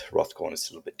 Against Rothkorn, it's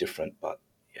a little bit different, but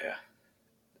yeah,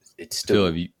 it's Phil,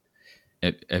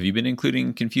 still. have you been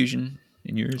including Confusion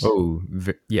in yours? Oh,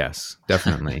 yes,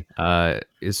 definitely.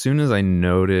 As soon as I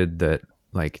noted that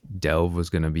like Delve was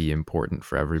going to be important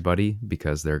for everybody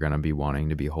because they're going to be wanting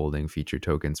to be holding feature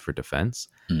tokens for defense,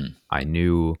 Mm, I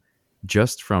knew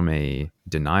just from a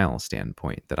denial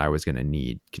standpoint that I was going to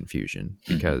need Confusion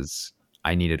hmm. because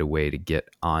I needed a way to get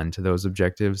onto those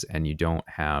objectives, and you don't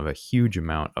have a huge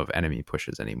amount of enemy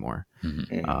pushes anymore. Hmm.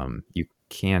 Mm, You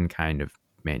can kind of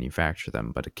manufacture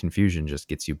them, but a Confusion just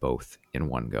gets you both in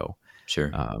one go. Sure.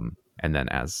 And then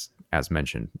as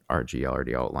mentioned, RG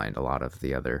already outlined a lot of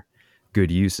the other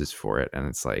good uses for it, and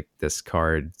it's like this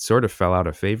card sort of fell out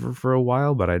of favor for a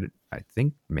while, but I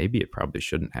think maybe it probably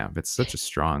shouldn't have. It's such a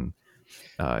strong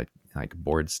uh, like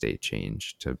board state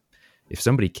change to, if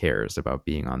somebody cares about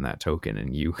being on that token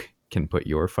and you can put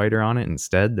your fighter on it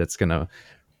instead, that's gonna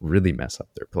really mess up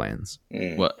their plans.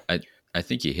 mm. Well, I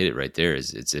think you hit it right there.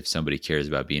 Is it's if somebody cares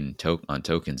about being on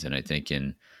tokens, and I think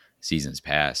in seasons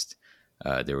past,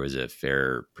 there was a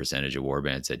fair percentage of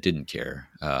warbands that didn't care.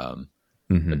 But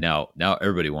Hmm. now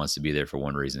everybody wants to be there for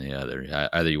one reason or the other.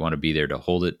 Either you want to be there to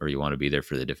hold it, or you want to be there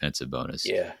for the defensive bonus.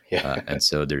 Yeah, yeah. And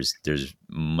so there's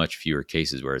much fewer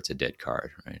cases where it's a dead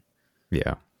card, right?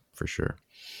 Yeah, for sure.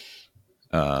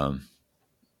 Um,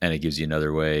 and it gives you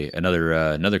another way,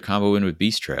 another combo in with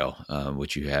Beast Trail,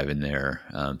 which you have in there.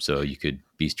 So you could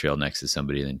Beast Trail next to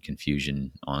somebody, and then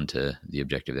confusion onto the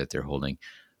objective that they're holding.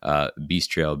 Beast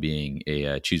Trail being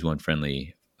a choose one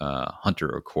friendly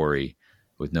hunter or quarry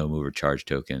with no move or charge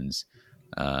tokens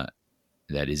uh,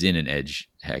 that is in an edge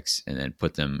hex, and then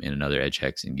put them in another edge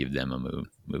hex and give them a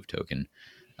move token.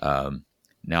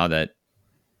 Now that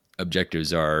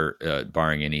objectives are,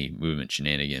 barring any movement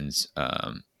shenanigans,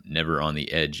 never on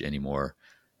the edge anymore.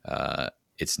 Uh,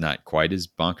 it's not quite as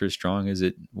bonkers strong as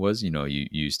it was. You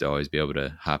used to always be able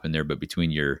to hop in there, but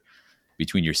between your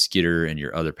skitter and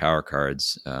your other power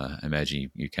cards, I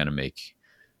imagine you kind of make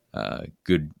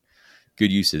good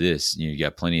use of this. You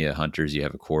got plenty of hunters. You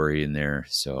have a quarry in there,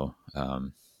 so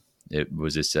it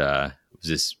was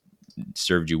this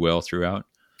served you well throughout.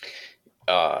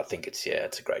 I think it's a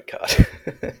great card.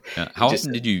 How Just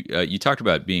often did you talked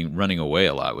about running away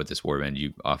a lot with this warband?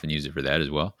 You often use it for that as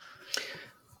well.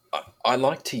 I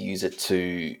like to use it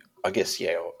to, I guess,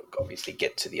 yeah, obviously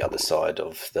get to the other side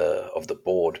of the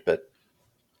board, but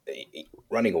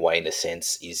running away in a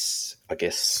sense is, I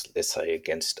guess, let's say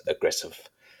against aggressive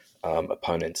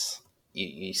opponents,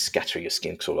 you scatter your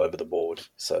skinks all over the board,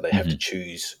 so they have to Hmm.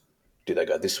 choose: do they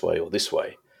go this way or this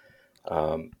way?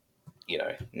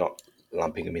 Not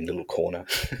lumping them in a little corner.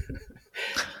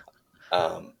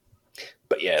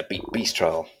 But yeah, Beast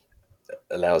Trail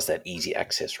allows that easy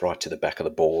access right to the back of the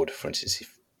board. For instance,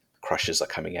 if Crushers are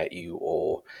coming at you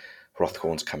or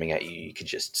Wrathcorns coming at you, you can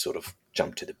just sort of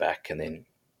jump to the back and then,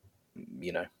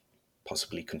 you know,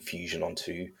 possibly confusion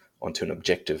onto an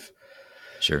objective.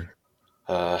 Sure.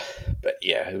 But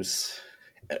yeah,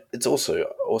 it's also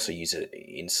use it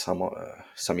in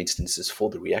some instances for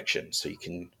the reaction. So you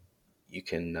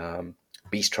can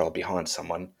beast trail behind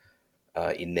someone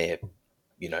in their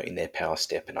in their power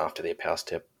step, and after their power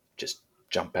step, just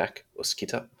jump back or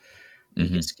skitter, and you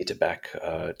can Hmm. skitter back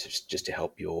just to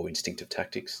help your instinctive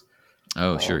tactics.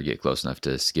 Oh, sure. Get close enough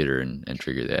to skitter and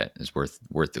trigger that. It's worth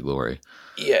the glory.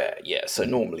 Yeah, yeah. So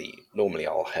normally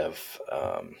I'll have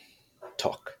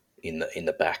Tok in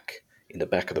the back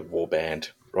of the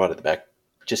warband, right at the back,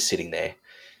 just sitting there.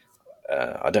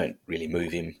 I don't really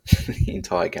move him the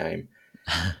entire game.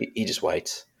 He just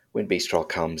waits. When Beast Troll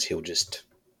comes, he'll just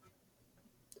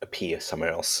appear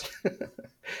somewhere else.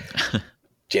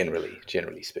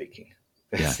 Generally speaking,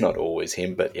 Yeah. it's not always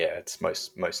him, but yeah, it's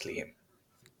mostly him.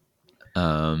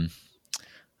 Um,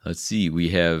 let's see. We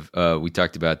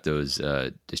talked about those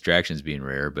distractions being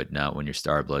rare, but not when you're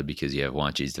Starblood, because you have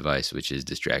Wanchi's device, which is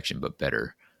distraction but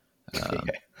better. Yeah,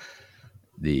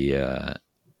 The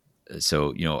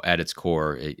So at its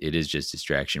core, it is just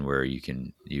distraction, where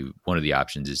one of the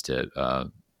options is to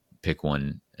pick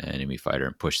one enemy fighter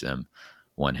and push them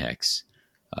one hex.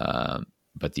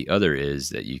 But the other is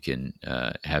that you can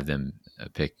have them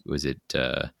pick, was it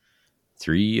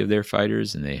three of their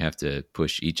fighters, and they have to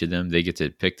push each of them. They get to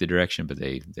pick the direction, but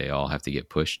they all have to get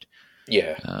pushed.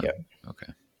 yeah, Um, yeah,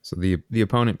 okay. So the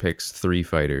opponent picks 3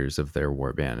 fighters of their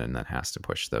warband and then has to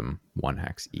push them 1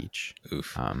 hex each.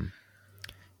 Oof.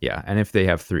 Yeah, and if they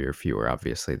have 3 or fewer,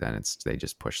 obviously, then they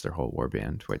just push their whole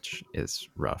warband, which is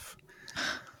rough.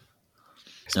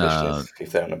 especially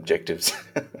if they're on objectives.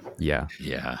 Yeah,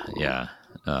 Yeah, yeah.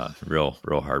 Real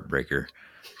heartbreaker.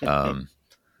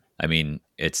 I mean,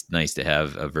 it's nice to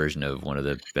have a version of one of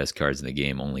the best cards in the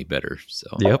game, only better. So,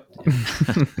 yep.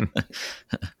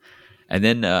 and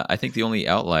then I think the only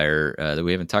outlier that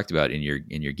we haven't talked about in your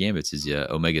gambits is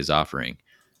Omega's Offering,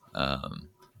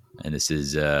 and this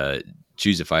is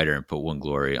choose a fighter and put 1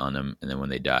 glory on them, and then when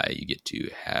they die, you get to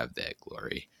have that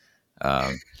glory.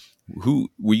 Um, who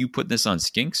were you putting this on,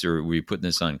 Skinks, or were you putting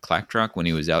this on Clacktrock when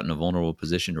he was out in a vulnerable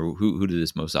position, or who did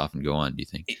this most often go on, do you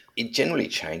think? It generally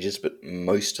changes, but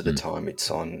most of the Mm. time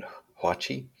it's on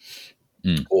Huachi,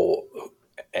 Mm.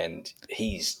 and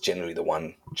he's generally the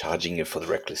one charging you for the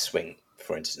reckless swing,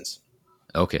 for instance.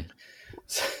 Okay.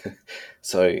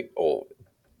 So, or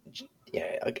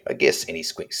yeah, I guess any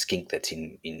skink that's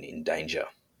in danger,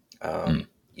 Mm.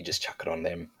 you just chuck it on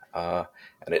them,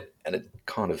 and it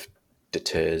kind of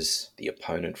deters the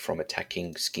opponent from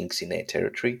attacking skinks in their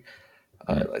territory.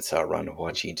 Mm. Let's say I run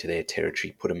Huachi into their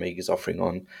territory, put Amiga's Offering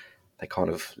on. They kind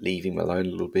of leave him alone a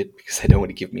little bit because they don't want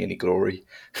to give me any glory.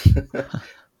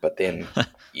 But then,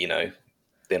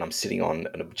 then I'm sitting on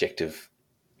an objective,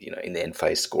 in the end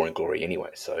phase scoring glory anyway.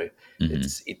 So Hmm.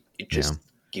 it Yeah. just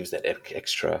gives that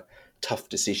extra tough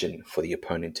decision for the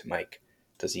opponent to make.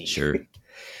 Does he? Sure. Does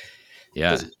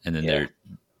Yeah. he? And then Yeah.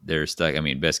 they're stuck. I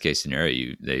mean, best case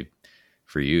scenario, they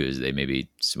for you is they maybe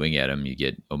swing at them. You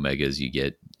get omegas, you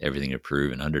get everything to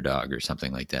prove an underdog or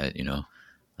something like that.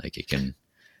 Like it can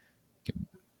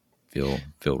feel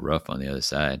rough on the other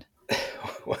side.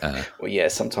 Uh, Well, yeah.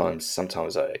 Sometimes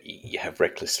you have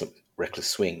reckless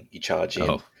swing. You charge in,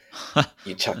 oh,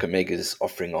 you chuck Omega's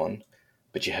offering on,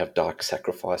 but you have Dark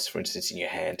Sacrifice, for instance, in your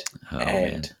hand, oh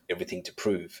man. and everything to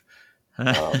prove.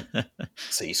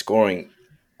 So you're scoring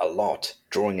a lot,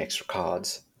 drawing extra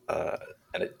cards,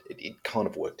 and it kind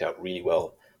of worked out really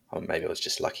well. Maybe I was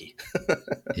just lucky.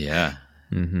 Yeah,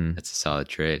 Mm-hmm. that's a solid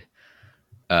trade.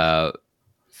 Uh,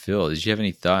 Phil, did you have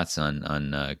any thoughts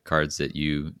on cards that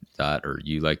you thought or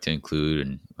you like to include,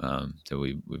 and so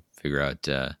we figure out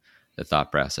the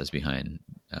thought process behind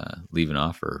leaving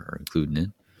off or including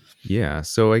in? Yeah.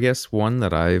 So I guess one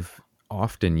that I've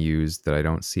often used that I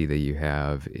don't see that you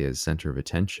have is Center of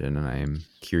Attention, and I'm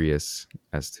curious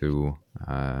as to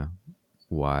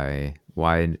why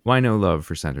no love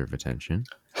for Center of Attention.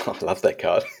 I love that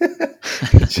card.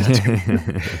 It's just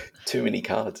too many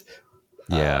cards.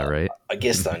 Yeah. Right. I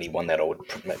guess the only one that I would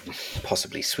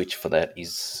possibly switch for that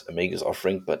is Amiga's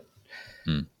offering, but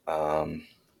Hmm.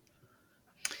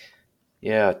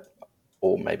 yeah,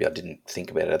 or maybe I didn't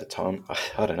think about it at the time.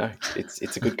 I don't know.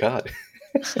 It's a good card.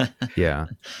 Yeah.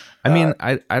 I Uh, mean,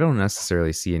 I don't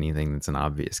necessarily see anything that's an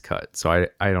obvious cut. So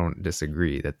I don't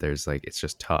disagree that there's like it's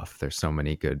just tough. There's so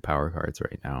many good power cards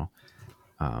right now.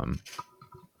 Um,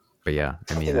 but yeah,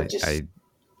 I I mean, think I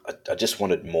I just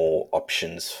wanted more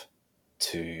options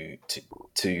to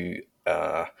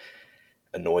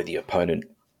annoy the opponent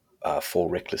for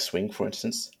reckless swing, for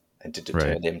instance, and to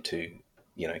deter right. them to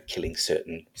killing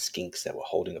certain skinks that were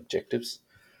holding objectives.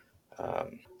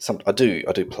 I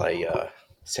do play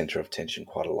center of tension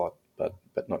quite a lot, but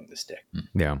not in this deck.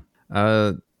 Yeah.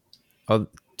 Uh, uh,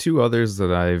 two others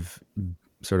that I've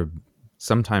sort of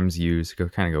sometimes used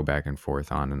kind of go back and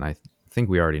forth on, and I think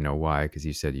we already know why because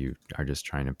you said you are just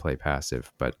trying to play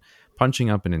passive. But punching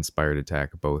up and inspired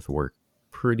attack both work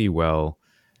pretty well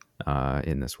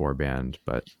in this warband,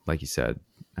 but like you said,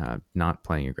 not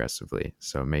playing aggressively,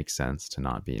 so it makes sense to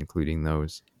not be including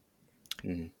those.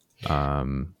 Mm.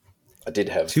 Um, I did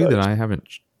have two that those. I haven't.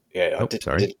 Yeah, I Oh, did. I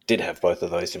sorry. did have both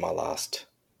of those in my last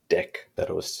deck that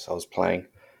I was playing.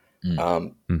 Mm.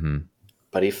 Um, Mm-hmm.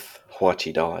 but if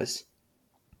Huachi dies,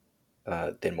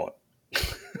 then what?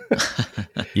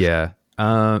 Yeah.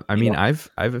 I You mean, know,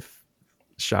 I've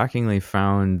shockingly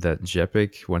found that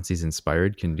Jepic, once he's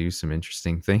inspired, can do some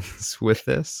interesting things with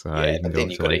this. yeah, You can but go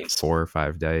then up to like 4 or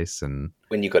 5 dice, and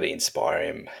when you got to inspire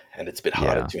him, and it's a bit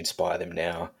harder yeah, to inspire them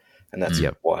now, and that's Mm.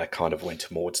 yep, why I kind of went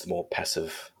towards the more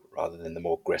passive rather than the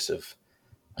more aggressive,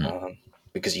 Mm. um,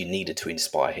 because you needed to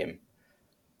inspire him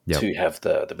yep, to have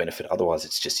the benefit. Otherwise,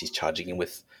 it's just he's charging in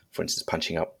with, for instance,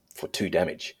 punching up for 2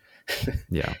 damage.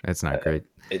 yeah. It's not great.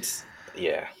 It's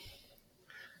yeah,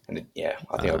 and I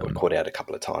think I got Um, caught out a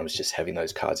couple of times just having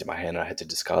those cards in my hand, and I had to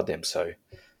discard them. So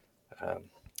I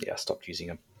stopped using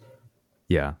them.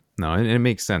 yeah, no, and it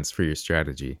makes sense for your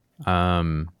strategy.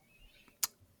 I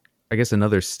guess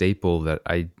another staple that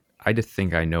I just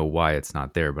think I know why it's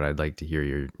not there, but I'd like to hear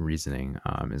your reasoning.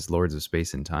 Is Lords of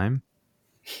Space and Time?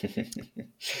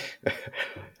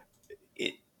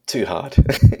 It too hard.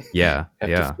 Yeah,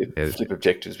 Have to yeah, flip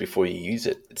objectives before you use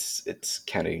it. It's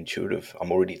counterintuitive.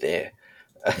 I'm already there.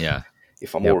 Yeah.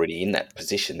 If I'm yep, already in that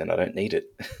position, then I don't need it.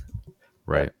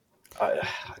 right. But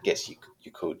I guess you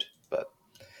could, but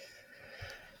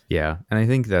Yeah, and I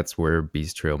think that's where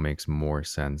Beast Trail makes more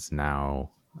sense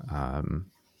now. Um,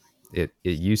 it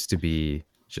used to be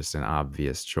just an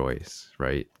obvious choice,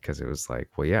 right? Because it was like,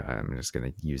 well, yeah, I'm just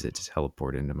going to use it to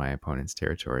teleport into my opponent's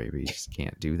territory. But you just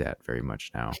can't do that very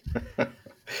much now.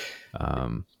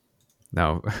 Um,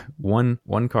 now, one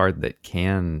card that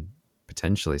can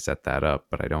potentially set that up,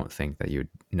 but I don't think that you'd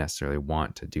necessarily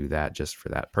want to do that just for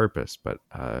that purpose. But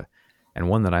and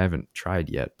one that I haven't tried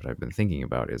yet, but I've been thinking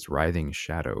about is Writhing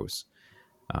Shadows.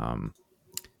 Um,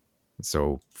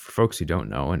 so for folks who don't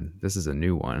know, and this is a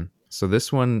new one, so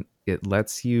this one it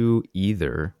lets you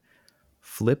either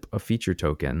flip a feature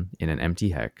token in an empty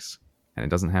hex, and it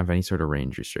doesn't have any sort of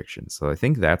range restrictions. So I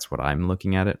think that's what I'm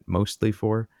looking at it mostly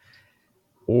for.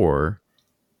 Or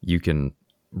you can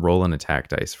roll an attack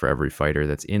dice for every fighter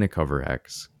that's in a cover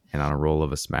hex, and on a roll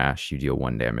of a smash, you deal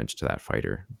 1 damage to that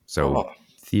fighter. So oh,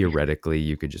 theoretically,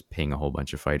 you could just ping a whole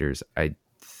bunch of fighters. I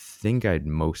think I'd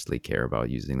mostly care about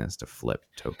using this to flip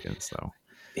tokens, though.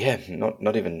 Yeah,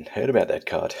 not even heard about that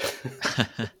card.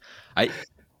 I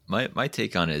my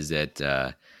take on it is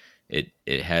that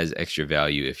it has extra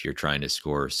value if you're trying to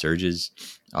score surges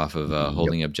off of Yep.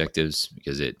 holding objectives,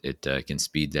 because it can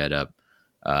speed that up.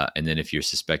 And then if you're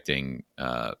suspecting,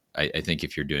 I think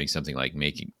if you're doing something like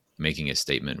making a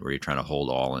statement where you're trying to hold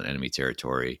all in enemy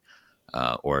territory,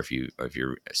 or if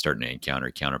you're starting to encounter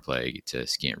counterplay to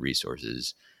scant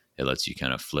resources, it lets you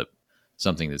kind of flip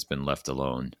something that's been left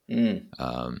alone Mm.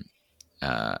 um,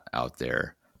 out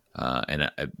there.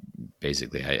 And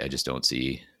basically, I just don't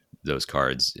see those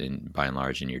cards in by and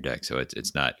large in your deck. So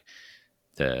it's not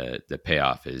the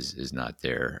payoff is not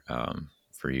there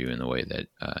for you in the way that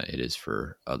it is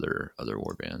for other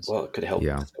warbands Well, it could help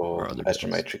Yeah, score or other builds.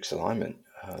 astromatrix alignment.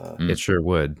 it Mm, sure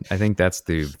would. I think that's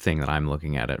the thing that I'm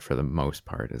looking at it for the most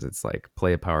part. Is it's like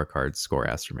play a power card, score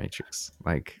Astro Matrix.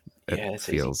 Like it Yeah, it's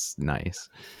easy. feels nice.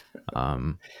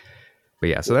 Um, but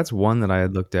yeah, so that's one that I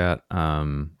had looked at.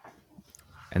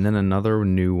 And then another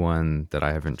new one that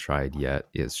I haven't tried yet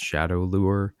is Shadow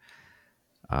Lure.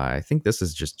 I think this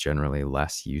is just generally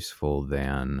less useful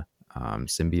than Symbiote's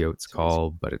So it's, Call,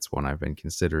 but it's one I've been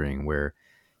considering where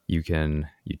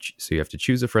so you have to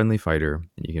choose a friendly fighter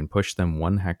and you can push them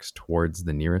one hex towards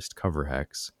the nearest cover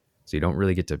hex. So you don't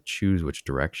really get to choose which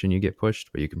direction you get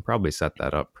pushed, but you can probably set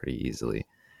that up pretty easily.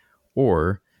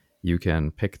 Or you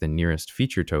can pick the nearest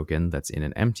feature token that's in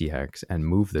an empty hex and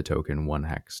move the token one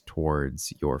hex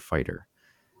towards your fighter.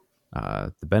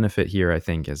 The benefit here, I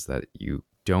think, is that you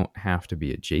don't have to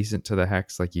be adjacent to the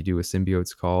hex like you do with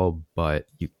Symbiote's Call, but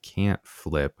you can't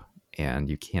flip, and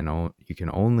you can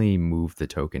only move the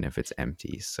token if it's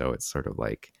empty. So it's sort of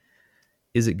like,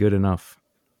 is it good enough?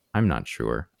 I'm not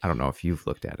sure. I don't know if you've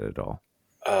looked at it at all.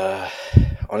 uh,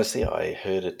 honestly, I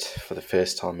heard it for the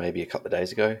first time maybe a couple of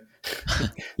days ago.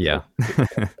 Yeah.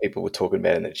 People were talking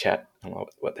about it in the chat. I'm like,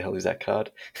 what the hell is that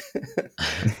card?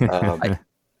 I,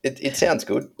 It sounds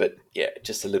good, but yeah,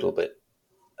 just a little bit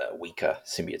weaker.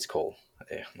 Symbiote's Call.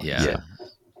 Yeah, yeah, Yeah.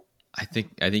 I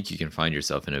think you can find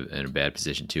yourself in a bad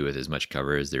position too with as much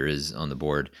cover as there is on the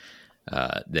board.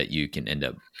 That you can end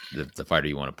up the fighter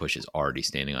you want to push is already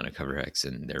standing on a cover hex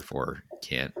and therefore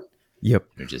can't, Yep.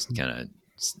 just kind of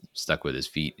stuck with his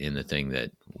feet in the thing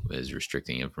that is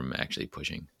restricting him from actually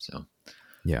pushing. So,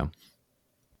 Yeah.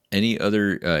 any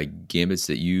other gambits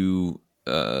that you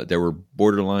that were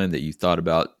borderline that you thought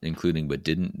about including but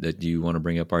didn't, that you want to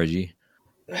bring up, RG?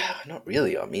 not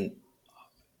really. I mean,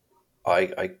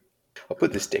 I I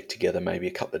put this deck together maybe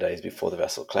a couple of days before the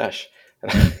Vassal Clash,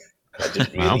 and I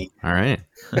didn't Wow. really All right.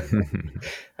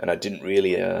 and I didn't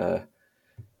really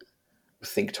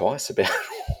think twice about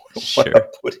what I Sure.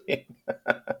 put in.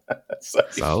 So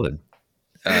Solid.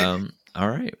 All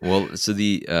right. Well, so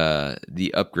the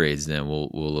upgrades then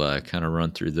we'll kind of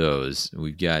run through those.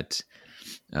 We've got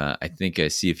I think I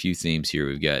see a few themes here.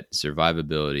 We've got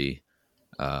survivability.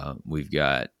 We've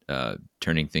got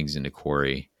turning things into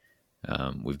quarry.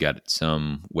 We've got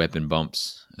some weapon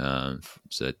bumps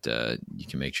so that you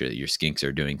can make sure that your skinks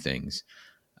are doing things.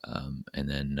 And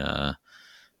then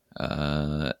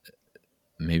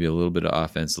maybe a little bit of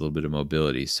offense, a little bit of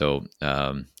mobility. So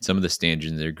some of the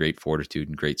standards, they're great fortitude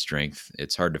and great strength.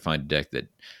 It's hard to find a deck that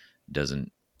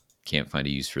can't find a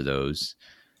use for those.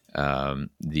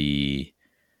 The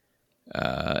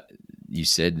You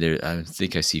said there, I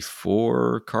think I see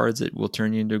four cards that will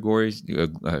turn you into quarries.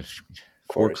 Four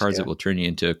Chorus, cards yeah. that will turn you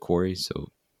into a quarry.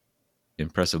 So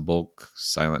impressive bulk,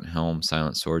 silent helm,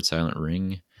 silent sword, silent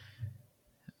ring.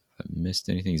 If I missed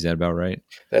anything, is that about right?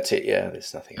 That's it, yeah.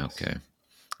 There's nothing else. Okay.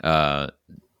 Uh,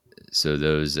 so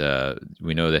those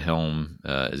we know the helm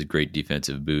is a great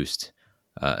defensive boost,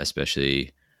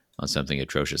 especially on something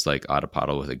atrocious like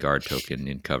Autopodal with a guard token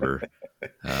in cover.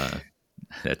 Uh,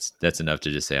 that's enough to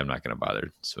just say I'm not going to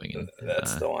bother swinging.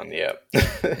 That's the one, yeah.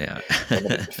 Yeah.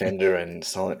 Dominant Defender and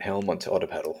Silent Helm onto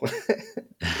Autopaddle.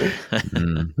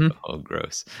 Hmm. Oh,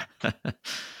 gross.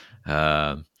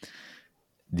 um,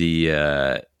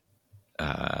 the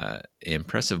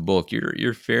impressive bulk.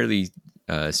 You're fairly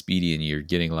speedy and you're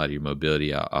getting a lot of your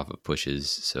mobility off of pushes.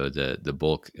 So the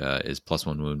bulk is +1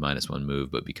 wound, -1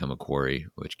 move, but become a quarry,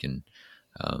 which can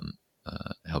um,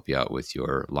 help you out with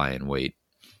your lion weight.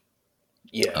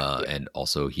 Yeah, yeah. And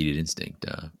also heated instinct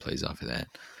plays off of that.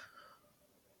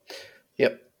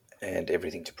 Yep. And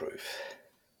everything to prove.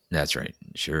 That's right.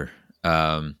 Sure.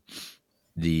 Um,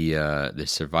 the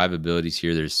survivabilities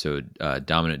here, there's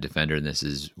dominant defender, and this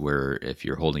is where if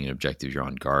you're holding an objective, you're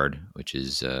on guard, which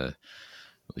is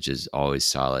always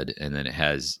solid. And then it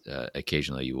has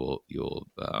occasionally you'll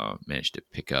manage to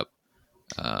pick up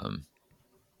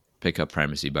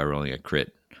primacy by rolling a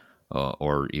crit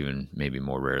or even maybe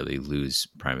more rarely lose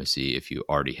primacy if you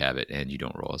already have it and you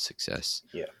don't roll a success.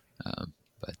 Yeah.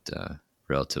 But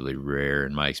relatively rare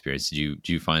in my experience. Do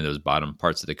you find those bottom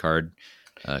parts of the card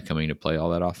coming into play all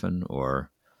that often, or?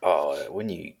 Oh, when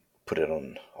you put it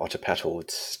on Otterpaddle,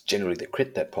 it's generally the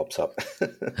crit that pops up,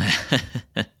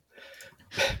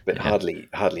 but Yeah.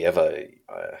 hardly ever.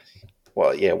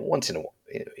 Well, yeah, once in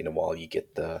a while you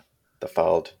get the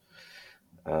failed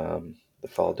the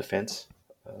failed defense.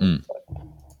 Mm,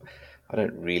 I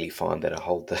don't really find that I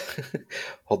hold the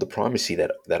hold the primacy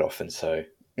that often. So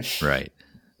right.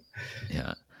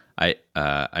 Yeah.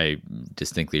 I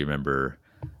distinctly remember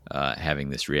having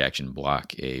this reaction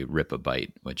block a rip a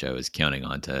bite, which I was counting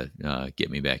on to get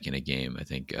me back in a game. I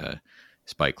think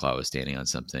Spike Claw was standing on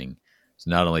something. So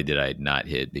not only did I not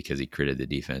hit because he critted the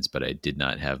defense, but I did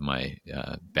not have my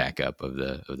backup of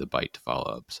the bite to follow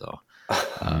up. So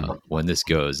Mm. when this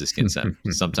goes, this can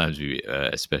sometimes be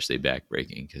especially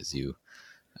backbreaking because you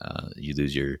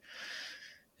lose your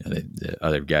the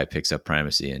other guy picks up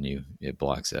primacy and it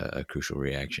blocks a crucial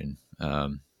reaction.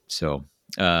 So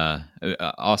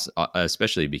also,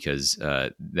 especially because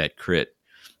that crit,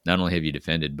 not only have you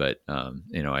defended, but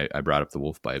I brought up the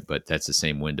wolf bite, but that's the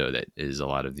same window that is a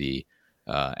lot of the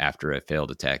after a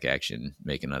failed attack action,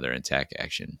 make another attack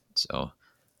action. So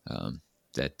um,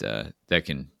 that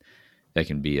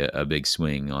can be a big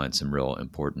swing on some real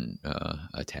important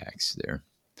attacks there.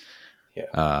 yeah,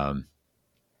 Um,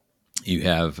 you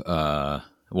have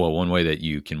one way that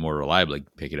you can more reliably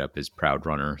pick it up is Proud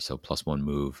Runner, so +1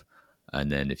 move,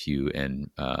 and then if you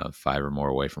end 5 or more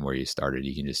away from where you started,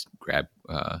 you can just grab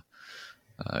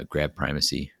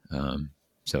primacy.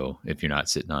 So if you're not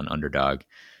sitting on underdog,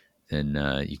 then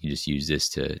you can just use this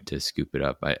to scoop it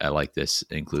up. I like this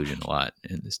inclusion a lot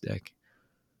in this deck.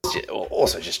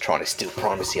 also just trying to steal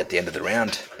primacy at the end of the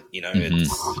round. Hmm.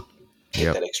 It's get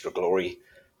Yep. that extra glory,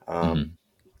 Hmm.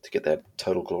 to get that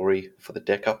total glory for the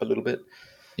deck up a little bit.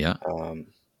 Yeah,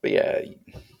 But yeah,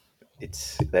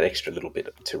 it's that extra little bit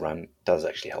to run does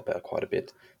actually help out quite a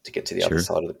bit to get to the other sure.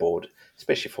 side of the board,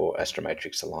 especially for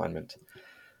astromatrix alignment.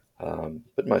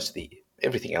 But most of the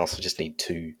everything else, I just need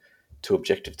two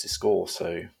objectives to score, so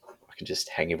I can just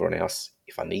hang everyone else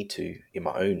if I need to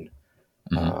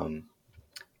Hmm. um,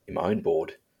 in my own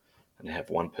board, and have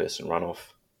one person run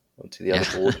off onto the other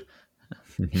Yeah, board.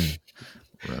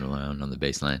 run around on the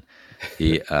baseline.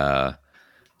 The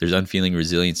There's unfeeling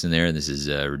resilience in there, and this is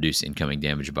reduced incoming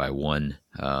damage by 1.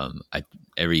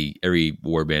 Every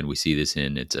warband we see this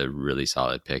in, it's a really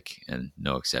solid pick, and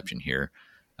no exception here.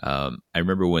 I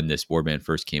remember when this warband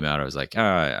first came out, I was like,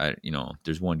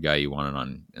 there's one guy you want it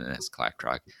on, and that's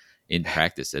Clacktrock. In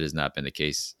practice, that has not been the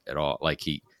case at all. Like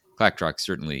Clacktrock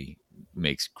certainly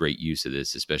makes great use of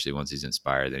this, especially once he's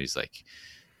inspired. Then he's like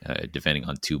defending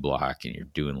on 2 block, and you're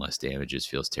doing less damage. It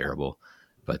feels terrible.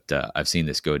 But I've seen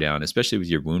this go down, especially with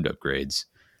your wound upgrades.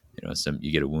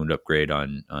 You get a wound upgrade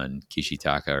on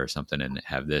Kishitaka or something, and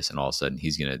have this, and all of a sudden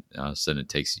all of a sudden it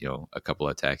takes a couple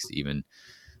of attacks to even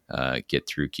get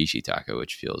through Kishitaka,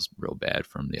 which feels real bad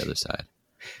from the other side.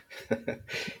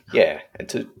 Yeah, and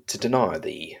to deny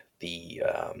the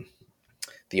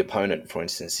opponent, for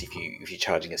instance, if you're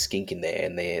charging a skink in there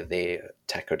and their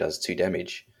attacker does 2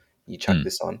 damage, you chuck Mm,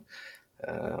 this on.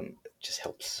 It just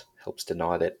helps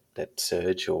deny that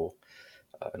surge, or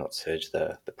not surge,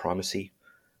 the primacy,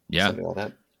 yeah, something like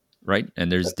that. right.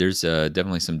 And But there's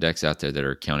definitely some decks out there that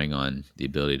are counting on the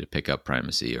ability to pick up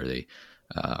primacy, or they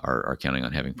are counting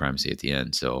on having primacy at the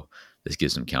end. So this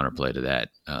gives them counterplay to that,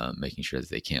 making sure that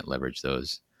they can't leverage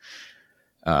those.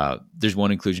 There's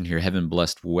one inclusion here, Heaven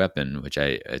Blessed Weapon, which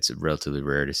it's relatively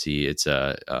rare to see. It's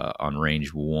on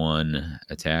range 1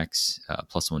 attacks,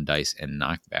 +1 dice, and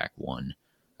knockback 1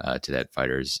 to that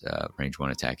fighter's range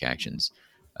 1 attack actions.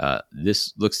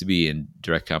 This looks to be in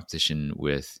direct competition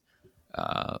with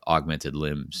Augmented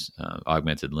Limbs.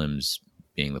 Augmented Limbs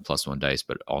being the +1 dice,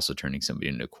 but also turning somebody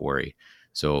into a quarry.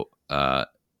 So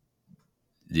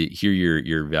here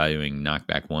you're valuing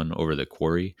knockback 1 over the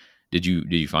quarry. Did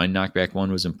you find knockback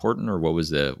 1 was important, or what was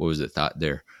the thought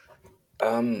there?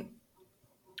 um,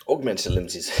 augmented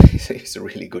limbs is is a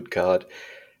really good card,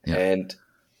 Yeah. and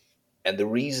the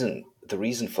reason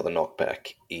for the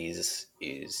knockback is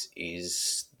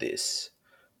this.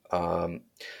 Um,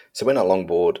 so when I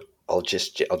longboard, I'll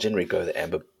generally go the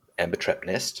amber trap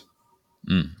nest,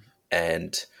 Mm,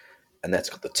 and that's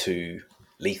got the 2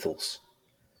 lethals.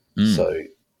 mm, So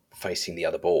facing the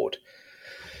other board.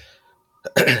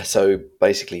 So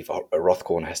basically, if a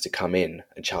Rothcorn has to come in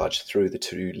and charge through the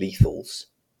 2 lethals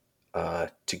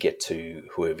to get to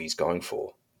whoever he's going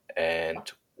for,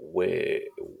 and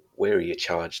where he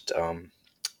charged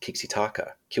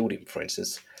Kixitaka killed him, for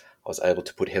instance, I was able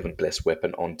to put Heaven Blessed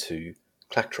Weapon onto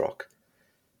Clacktrock,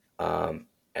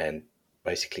 and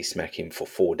basically smack him for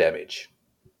 4 damage.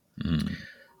 Mm.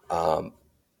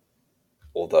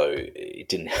 Although it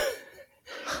didn't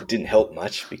it didn't help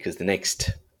much, because the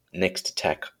next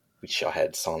attack, which I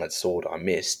had Silent Sword, I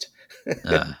missed.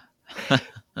 Uh,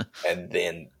 And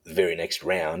then the very next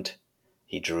round,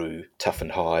 he drew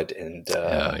Toughened Hide and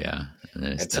oh yeah, and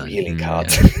then it's and some done. healing Mm,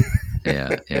 cards.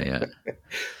 Yeah.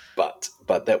 But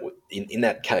that in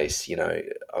that case,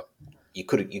 you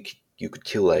could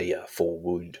kill a 4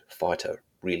 wound fighter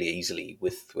really easily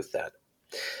with that,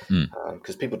 Mm.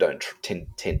 because people don't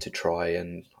tend to try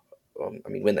and, I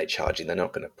mean, when they charge in, they're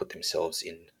not going to put themselves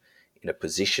in a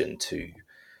position to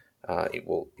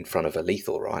in front of a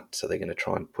lethal, right? So they're going to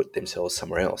try and put themselves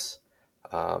somewhere else.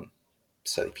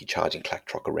 So if you're charging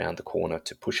Clacktrock around the corner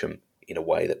to push them in a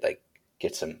way that they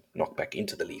get some knockback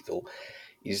into the lethal,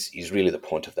 is really the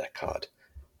point of that card.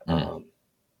 Mm.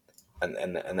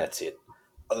 And that's it.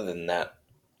 Other than that,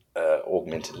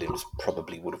 Augmented Limbs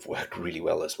probably would have worked really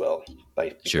well as well,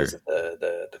 because Sure. of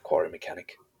the quarry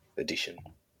mechanic addition.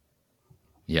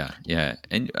 Yeah,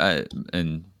 and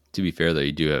to be fair though,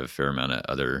 you do have a fair amount of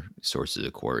other sources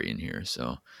of quarry in here,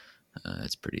 so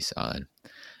that's pretty solid.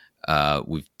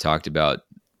 We've talked about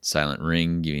Silent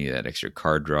Ring giving you that extra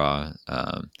card draw,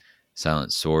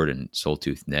 Silent Sword, and Soul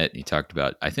Tooth Net. You talked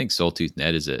about. I think Soul Tooth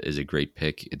Net is a great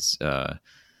pick. It's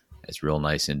real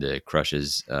nice into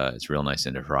crushes. It's real nice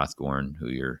into Hrothgorn, who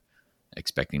you're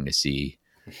expecting to see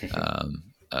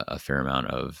a fair amount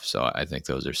of. So I think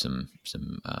those are some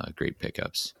great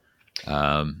pickups.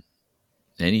 Um,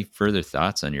 any further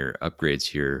thoughts on your upgrades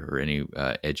here, or any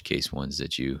edge case ones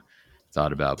that you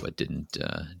thought about but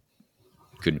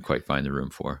couldn't quite find the room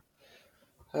for?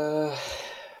 Uh,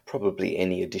 Probably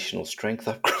any additional strength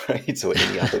upgrades or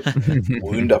any other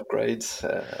wound upgrades.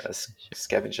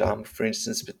 Scavenge armor, for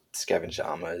instance, but scavenge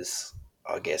armor is,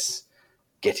 I guess,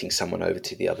 getting someone over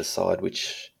to the other side,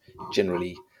 which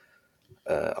generally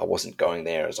I wasn't going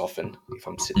there as often if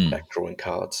I'm sitting Mm. back drawing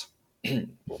cards.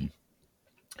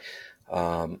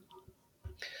 Um,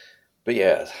 but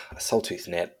yeah, a Soultooth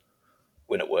Net,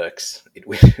 when it works, it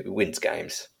wins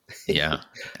games. Yeah,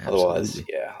 Otherwise,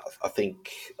 absolutely. yeah, I think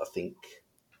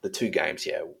the 2 games,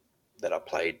 yeah, that I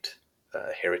played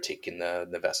Heretic in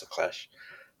the Vassal Clash,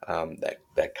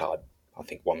 that card, I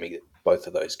think, won me both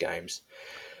of those games.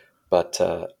 But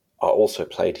I also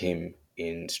played him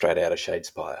in Straight Outta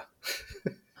Shadespire,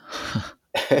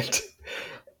 and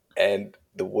and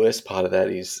the worst part of that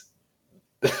is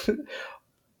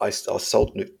I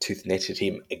Salt Tooth netted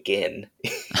him again,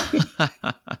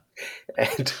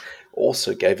 and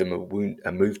also gave him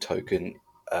a move token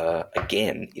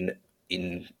again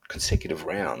in consecutive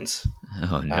rounds,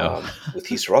 Oh no. with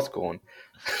his Rothgorn.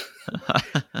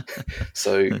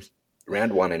 So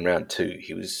round 1 and round 2,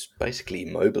 he was basically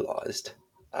immobilized.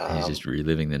 He's Um, just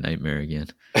reliving the nightmare again.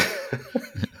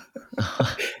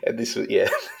 and this was, yeah,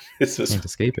 this was. can't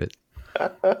escape it.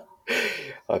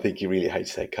 I think he really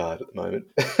hates that card at the moment.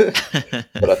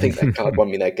 But I think that card won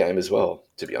me that game as well,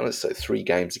 to be honest. So 3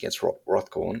 games against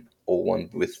Rothgorn, all won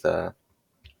with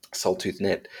Soultooth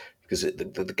Net, because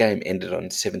the game ended on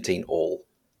 17 all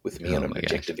with me on Oh an my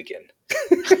objective again.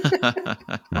 gosh.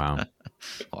 Wow.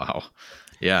 Wow.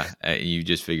 Yeah, you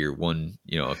just figure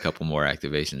a couple more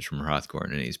activations from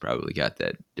Hrothgorn, and he's probably got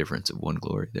that difference of 1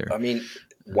 glory there. I mean,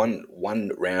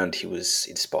 one round he was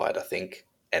inspired, I think,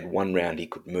 and 1 round he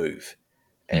could move,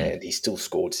 Hmm. and he still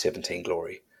scored 17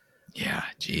 glory. Yeah,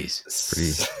 jeez.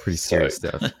 Pretty scary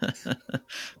stuff.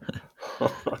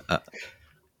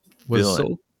 Was Bill,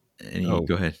 Soul Oh,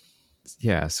 go ahead.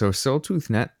 yeah. So Soultooth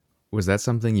Net, was that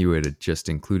something you had just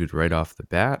included right off the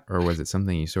bat, or was it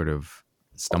something you sort of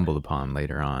stumbled upon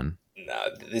later on? No,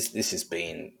 this has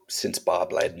been since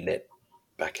Barblade Net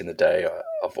back in the day.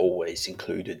 I've always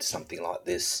included something like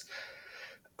this,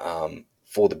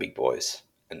 for the big boys,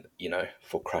 and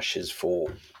for Crushers,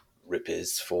 for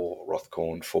Rippers, for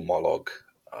Rothcorn, for Mollog.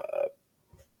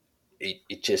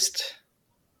 It just,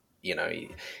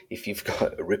 if you've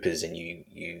got Rippers and you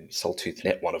Soultooth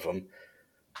Net one of them,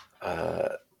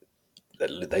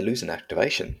 they lose an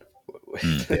activation.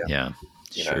 Yeah,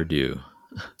 you sure know, do.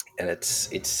 and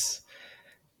it's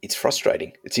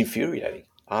frustrating. It's infuriating.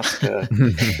 Ask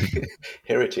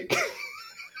Heretic.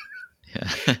 Yeah.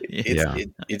 it's Yeah.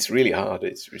 it's really hard.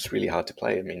 It's really hard to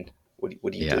play. I mean,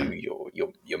 what do you Yeah.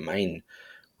 do? Your main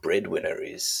breadwinner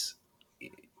is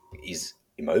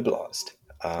immobilized.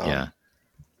 Yeah.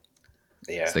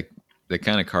 Yeah, It's the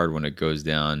kind of card when it goes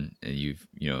down and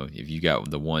if you got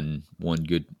the one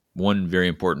good one very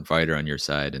important fighter on your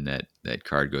side, and that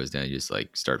card goes down, you just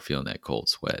like start feeling that cold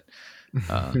sweat.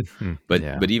 Uh,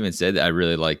 Yeah. but even said that, I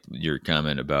really liked your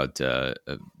comment about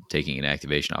taking an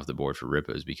activation off the board for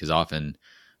Rippos, because often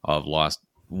I've lost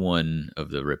one of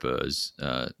the Rippos,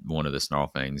 one of the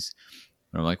Snarlfangs,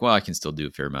 and I'm like, well, I can still do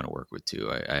a fair amount of work with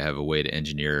two. I have a way to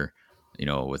engineer,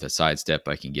 with a sidestep,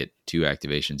 I can get two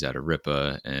activations out of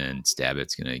Rippa, and Stab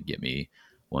It's going to get me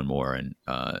one more, and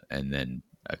then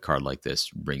a card like this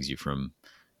brings you from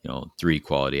three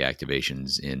quality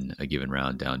activations in a given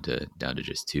round down to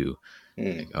just two.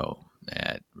 Mm. Like, oh,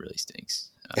 that really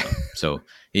stinks. So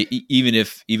even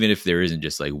if there isn't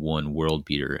just like one world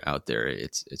beater out there,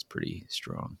 it's pretty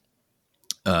strong.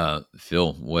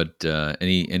 Phil, what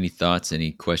any thoughts,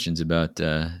 any questions about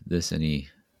this? Any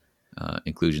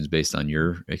inclusions based on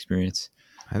your experience?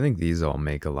 I think these all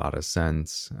make a lot of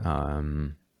sense,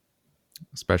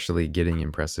 especially getting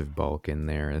impressive bulk in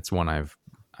there. It's one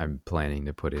I'm planning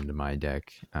to put into my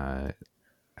deck,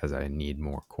 as I need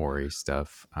more quarry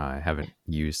stuff. I haven't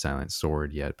used Silent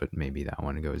Sword yet, but maybe that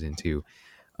one goes into.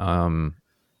 Um,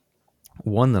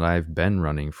 One that I've been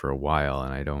running for a while,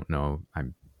 and I don't know,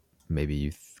 maybe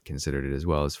you've considered it as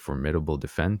well, is Formidable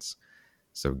Defense.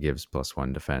 So gives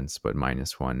 +1 defense, but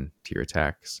 -1 to your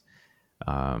attacks.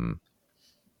 Um,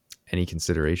 any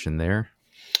consideration there?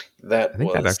 I That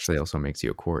think that was actually also makes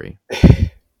you a quarry.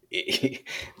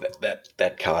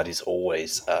 that card is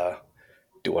always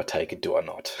do I take it, do I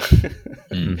not?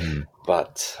 Mm, Hmm.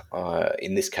 But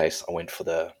in this case, I went for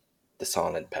the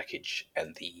silent package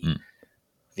and mm,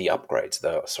 the upgrades.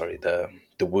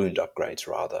 The wound upgrades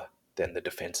rather than the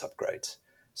defense upgrades.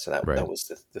 So that Right.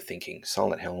 was the thinking.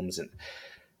 Silent helms, and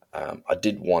I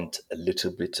did want a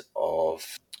little bit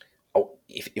of. Oh,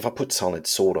 if I put silent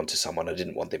sword onto someone, I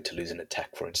didn't want them to lose an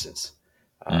attack, for instance.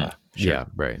 sure. Yeah.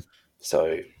 Right.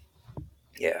 So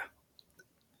yeah,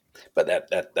 but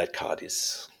that card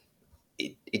is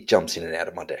it jumps in and out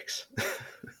of my decks.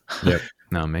 Yep.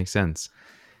 No, it makes sense.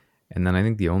 And then I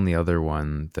think the only other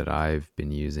one that I've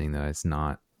been using that it's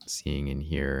not seeing in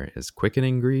here is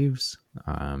Quickening Greaves,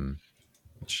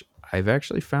 which I've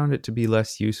actually found it to be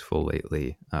less useful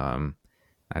lately.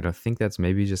 I don't think that's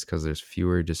maybe just because there's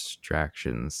fewer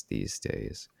distractions these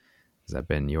days. Has that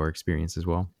been your experience as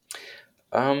well?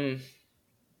 um,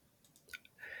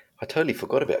 I totally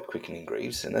forgot about Quickening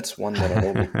Greaves, and that's one that I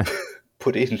normally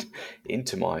put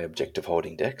into my objective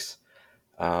holding decks.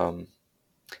 Um,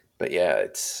 but yeah,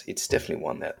 it's definitely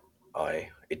one that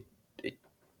it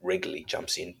regularly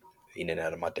jumps in and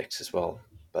out of my decks as well.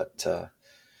 But yeah,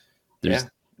 There's it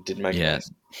did make yeah,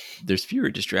 noise. there's fewer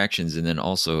distractions, and then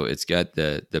also it's got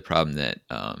the problem that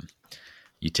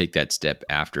you take that step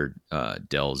after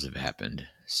dells have happened,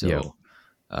 Yep. so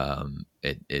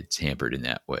it's hampered in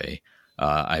that way.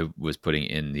 I was putting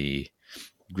in the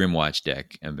Grimwatch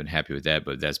deck. I've been happy with that,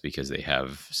 but that's because they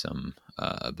have some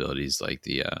abilities like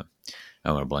the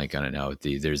I want to blank on it now.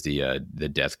 There's the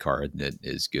death card that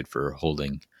is good for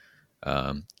holding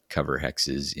cover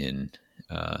hexes in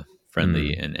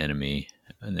friendly Mm, and enemy,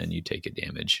 and then you take a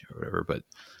damage or whatever. But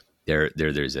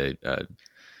there's a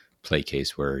play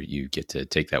case where you get to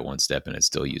take that one step, and it's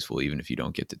still useful even if you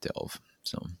don't get to delve.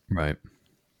 So right.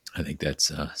 I think that's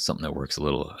something that works a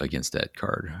little against that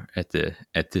card at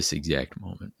this exact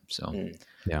moment. So Mm.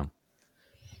 Yeah.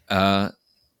 uh,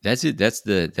 that's it. That's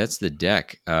the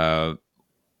deck.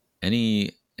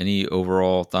 Any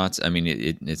overall thoughts? I mean,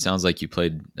 it sounds like you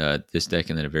played this deck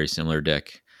and then a very similar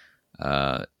deck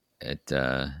uh, at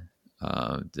the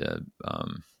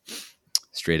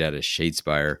straight out of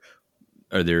Shadespire.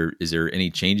 Is there any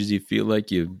changes you feel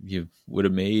like you would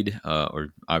have made, or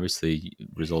obviously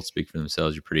results speak for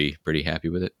themselves? You're pretty happy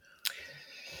with it.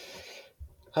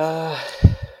 Uh,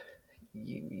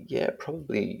 yeah,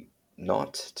 probably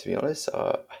not. To be honest,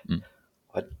 Mm,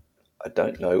 I I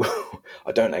don't know.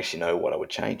 I don't actually know what I would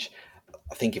change.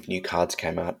 I think if new cards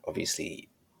came out, obviously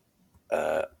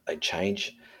I'd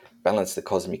change. Balance the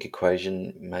cosmic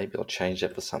equation. Maybe I'll change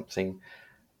that for something.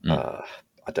 mm, Uh,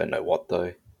 I don't know what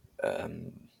though.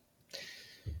 Um,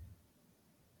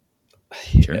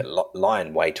 yeah, sure.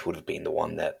 Lion Weight would have been the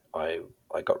one that I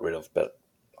got rid of, but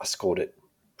I scored it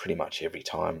pretty much every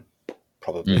time,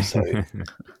 probably. So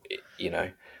you know,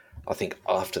 I think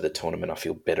after the tournament, I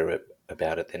feel better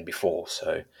about it than before.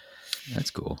 So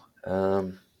That's cool.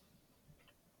 um,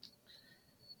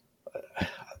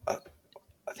 I,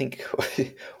 I think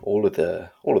all of the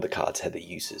cards had their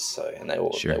uses. So and they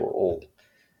were Sure. all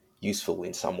useful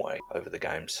in some way over the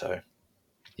game. So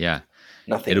Yeah.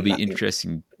 It'll nothing be nothing.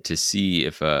 interesting to see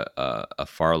if a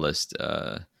far list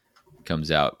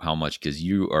comes out, how much, because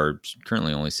you are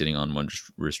currently only sitting on one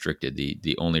restricted.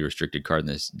 The only restricted card in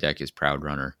this deck is Proud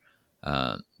Runner.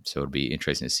 So it'd be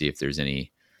interesting to see if there's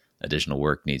any additional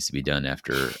work needs to be done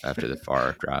after the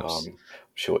FAR drops. I'm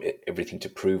sure everything to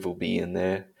prove will be in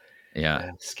there.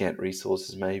 Yeah, Scant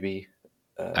resources, maybe.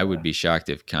 I would be shocked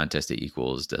if Contest of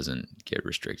Equals doesn't get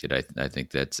restricted. I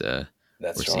think that's we're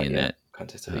That's right, seeing yeah. that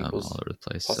Contest of all Equals. over the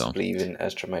place. Possibly even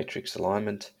Astromatrix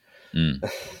alignment. So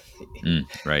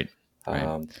right.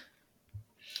 But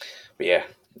yeah,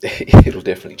 it'll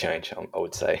definitely change, I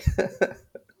would say.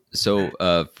 So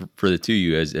for the two of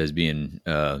you as being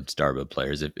Starblood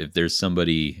players, if there's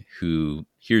somebody who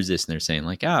hears this and they're saying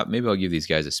like, maybe I'll give these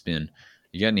guys a spin,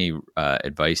 you got any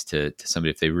advice to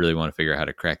somebody if they really want to figure out how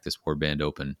to crack this warband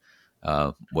open,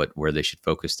 where they should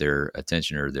focus their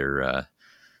attention or their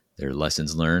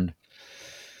lessons learned?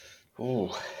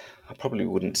 Oh, I probably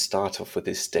wouldn't start off with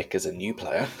this deck as a new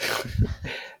player.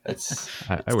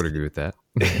 I would agree with that.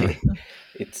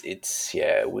 It's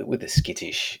yeah, with the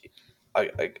skittish,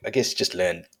 I guess just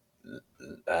learn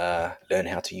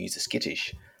how to use the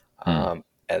skittish, and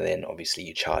then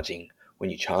obviously when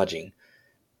you're charging,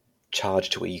 charge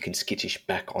to where you can skittish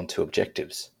back onto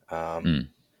objectives, and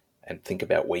think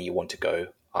about where you want to go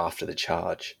after the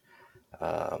charge,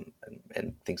 and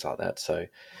things like that. So,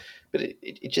 but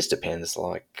it just depends.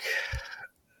 Like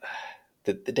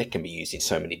the deck can be used in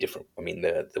so many different. I mean,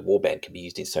 the warband can be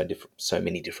used in so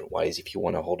many different ways. If you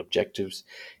want to hold objectives,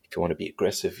 if you want to be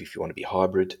aggressive, if you want to be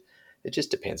hybrid, it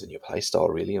just depends on your play style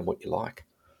really and what you like.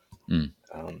 But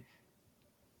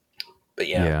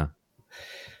Yeah.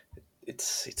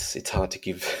 it's hard to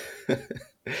give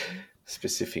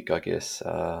specific, I guess.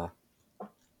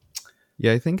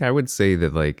 Yeah, I think I would say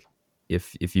that like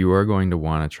if you are going to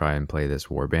want to try and play this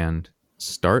warband,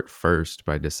 start first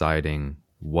by deciding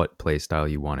what playstyle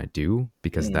you want to do,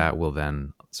 because that will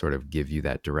then sort of give you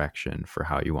that direction for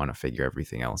how you want to figure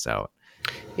everything else out.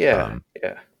 Yeah,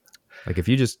 yeah. Like if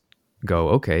you just go,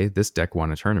 okay, this deck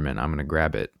won a tournament, I'm going to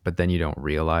grab it, but then you don't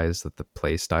realize that the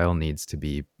playstyle needs to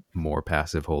be more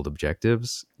passive hold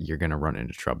objectives, you're going to run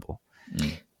into trouble.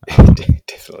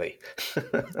 Definitely.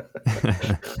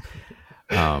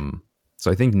 So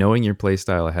I think knowing your play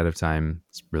style ahead of time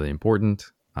is really important.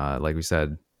 Like we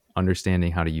said,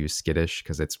 understanding how to use skittish,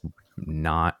 because it's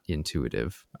not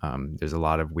intuitive. There's a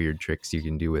lot of weird tricks you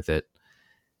can do with it.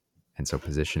 And so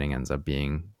positioning ends up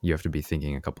being, you have to be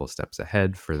thinking a couple of steps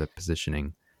ahead for the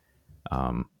positioning.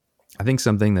 I think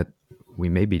something that we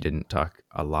maybe didn't talk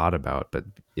a lot about, but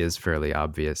is fairly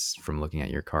obvious from looking at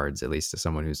your cards, at least to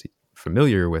someone who's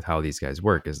familiar with how these guys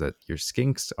work, is that your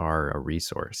skinks are a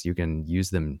resource. You can use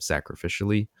them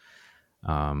sacrificially,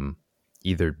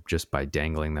 either just by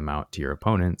dangling them out to your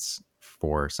opponents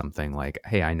for something like,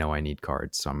 hey, I know I need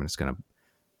cards, so I'm just going to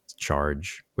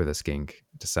charge with a skink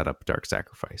to set up Dark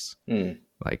Sacrifice.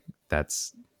 Like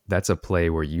that's a play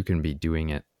where you can be doing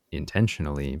it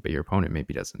intentionally, but your opponent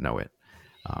maybe doesn't know it.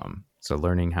 So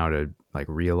learning how to like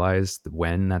realize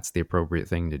when that's the appropriate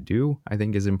thing to do, I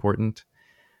think is important.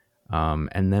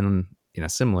 And then in a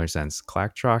similar sense,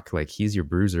 Clacktrock, like he's your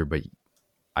bruiser, but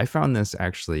I found this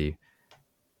actually,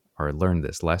 or learned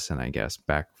this lesson, I guess,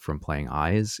 back from playing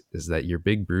Eyes, is that your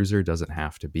big bruiser doesn't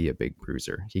have to be a big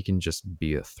bruiser. He can just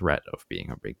be a threat of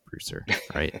being a big bruiser,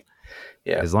 right?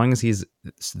 Yeah. As long as he's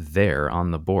there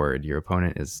on the board, your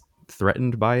opponent is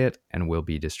threatened by it and will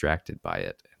be distracted by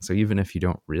it. So even if you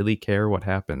don't really care what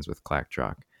happens with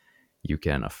Clacktrock, you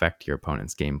can affect your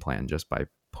opponent's game plan just by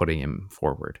putting him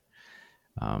forward.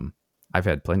 I've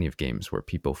had plenty of games where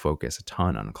people focus a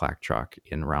ton on Clacktrock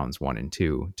in rounds 1 and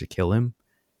 2 to kill him.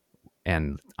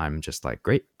 And I'm just like,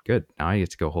 great, good. Now I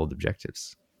get to go hold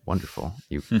objectives. Wonderful.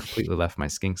 You completely left my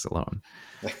skinks alone.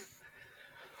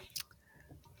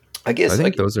 I guess so I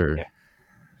think those are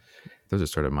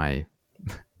sort of my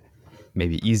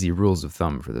maybe easy rules of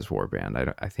thumb for this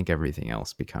warband. I think everything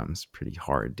else becomes pretty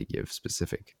hard to give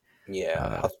specific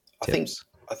tips.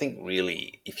 I think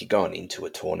really, if you're going into a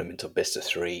tournament of best of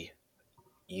 3,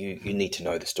 you need to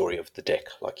know the story of the deck,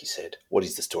 like you said. What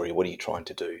is the story? What are you trying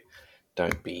to do?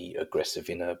 Don't be aggressive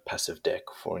in a passive deck,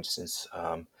 for instance.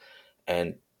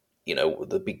 And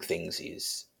the big things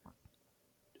is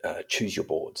choose your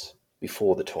boards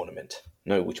before the tournament.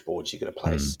 Know which boards you're going to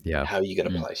place. How are you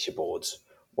going to place your boards?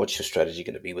 What's your strategy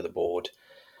going to be with a board?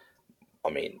 I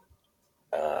mean,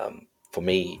 for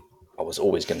me, I was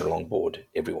always going to longboard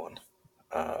everyone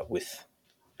with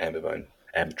Amber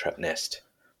Trap Nest.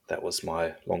 That was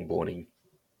my longboarding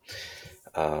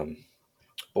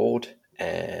board.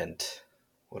 And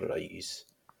what did I use?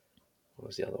 What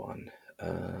was the other one?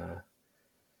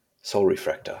 Soul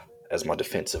Refractor as my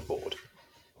defensive board.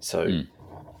 So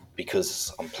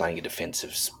because I'm playing a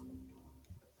defensive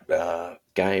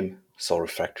game, Soul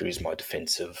Refractor is my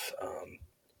defensive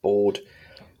board.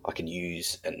 I can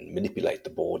use and manipulate the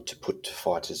board to put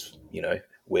fighters,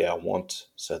 where I want,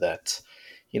 so that,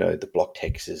 the blocked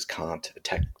hexes can't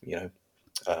attack.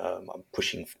 I'm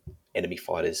pushing enemy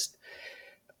fighters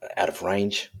out of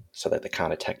range so that they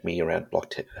can't attack me around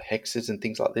blocked hexes and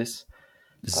things like this.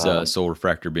 This is Soul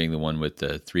Refractor being the one with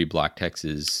the 3 blocked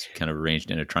hexes kind of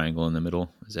arranged in a triangle in the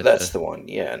middle. Is that That's the? the one,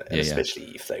 yeah, and Yeah, yeah.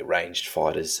 especially if they ranged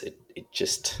fighters, it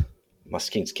just my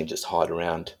skins can just hide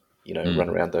around, run Mm,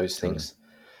 around those totally. things.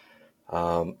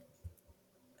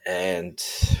 And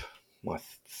my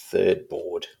third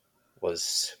board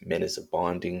was Menace of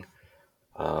Binding.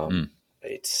 Mm,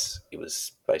 It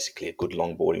was basically a good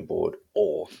longboarding board,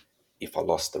 or if I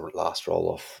lost the last roll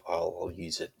off, I'll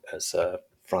use it as a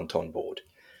front on board.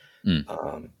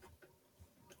 mm,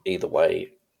 Either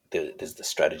way, there's the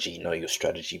strategy. Know your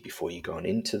strategy before you're going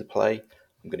into the play.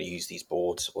 I'm going to use these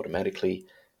boards automatically.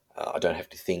 I don't have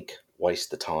to think,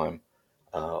 waste the time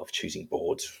of choosing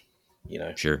boards, you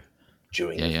know, sure.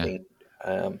 during Yeah, the yeah. thing.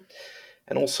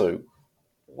 And also,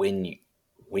 when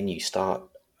you start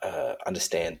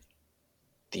understand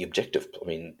the objective, I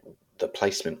mean, the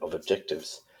placement of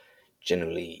objectives.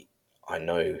 Generally, I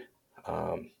know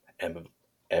amber,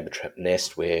 amber trap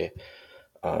nest where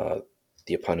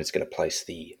the opponent's going to place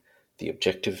the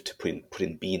objective to put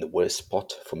in be in the worst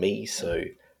spot for me. So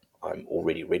I'm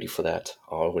already ready for that.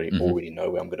 I Hmm. already know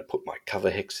where I'm going to put my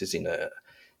cover hexes in a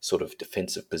sort of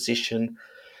defensive position,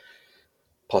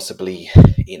 possibly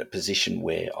in a position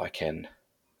where I can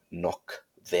knock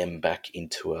them back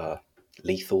into a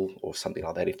lethal or something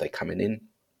like that if they come in.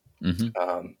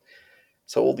 Hmm.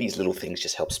 So all these little things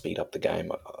just help speed up the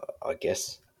game, I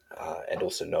guess, and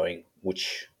also knowing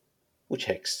which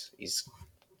hex is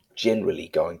generally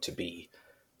going to be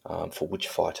for which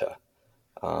fighter.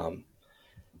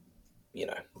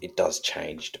 It does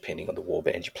change depending on the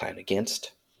warband you're playing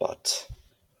against, but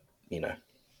you know,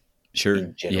 Sure.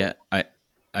 in Yeah, general,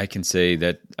 I can say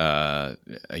that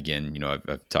again.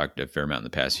 I've talked a fair amount in the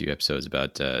past few episodes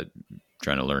about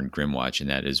trying to learn Grimwatch, and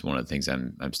that is one of the things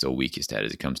I'm still weakest at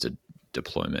as it comes to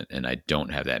deployment, and I don't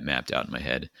have that mapped out in my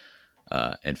head.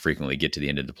 And frequently get to the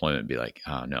end of deployment and be like,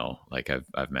 oh no, like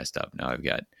I've messed up. Now I've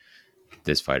got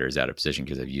this fighter is out of position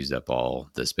because I've used up all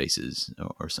the spaces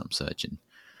or some such, and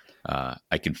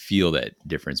I can feel that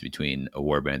difference between a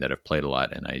warband that I've played a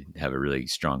lot and I have a really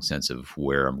strong sense of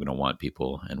where I'm going to want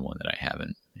people and one that I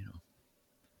haven't.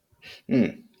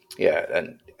 yeah,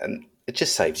 and it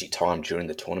just saves you time during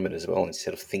the tournament as well.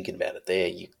 Instead of thinking about it there,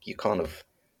 you kind of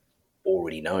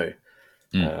already know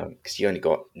Mm, because you only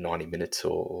got 90 minutes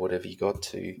or whatever you got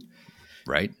to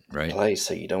right, right. play,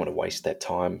 so you don't want to waste that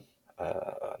time.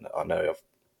 I know I've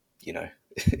you know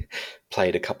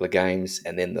played a couple of games,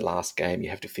 and then the last game you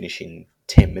have to finish in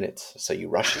 10 minutes, so you're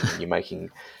rushing and you're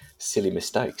making silly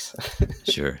mistakes.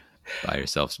 Sure. Buy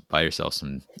yourself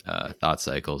some thought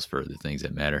cycles for the things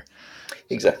that matter. So,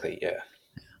 Exactly, yeah,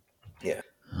 yeah.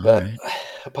 all But right.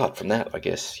 apart from that, I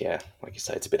guess, yeah, like you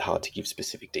say, it's a bit hard to give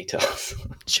specific details.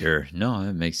 Sure. No,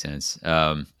 that makes sense.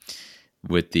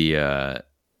 With the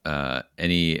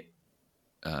any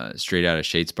straight out of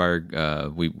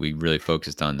Shadespire, we really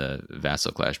focused on the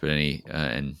Vassal Clash, but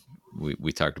and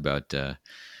we talked about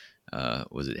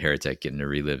was it Heretic getting to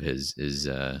relive his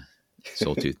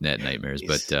Soul Tooth Net nightmares,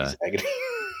 but is agony.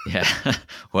 yeah,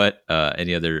 what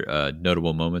any other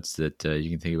notable moments that you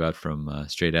can think about from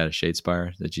straight out of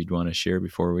Shadespire that you'd want to share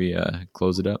before we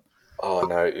close it up? Oh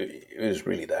no, it was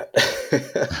really that.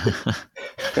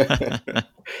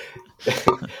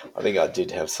 I think I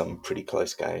did have some pretty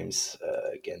close games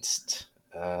against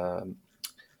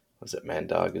was it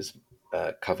Mandaga's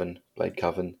Blade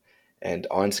Coven, and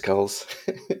Iron Skulls,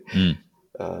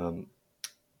 Mm.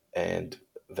 and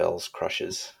Vel's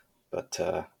Crushes. But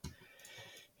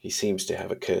he seems to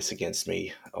have a curse against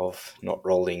me of not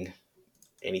rolling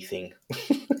anything.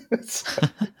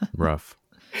 Rough.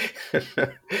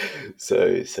 So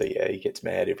yeah, he gets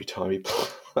mad every time he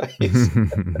plays.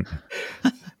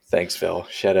 Thanks, Vel.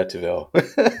 Shout out to Vel.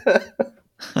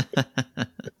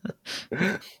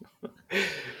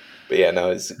 But yeah,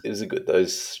 no, it was a good.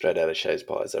 Those straight out of Shay's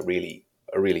pies are really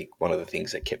one of the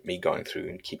things that kept me going through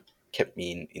and kept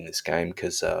me in this game,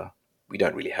 because we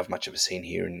don't really have much of a scene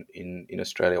here in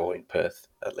Australia, or in Perth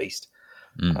at least.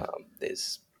 Mm.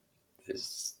 There's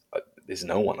there's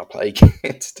no one I play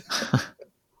against.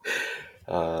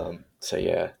 So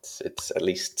yeah, it's at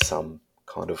least some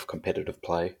kind of competitive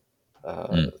play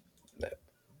Mm. that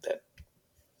that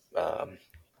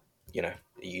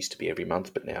it used to be every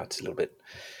month, but now it's a little bit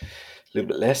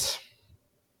less.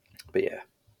 But yeah,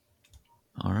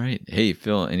 All right. Hey,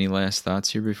 Phil, any last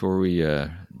thoughts here before we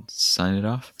sign it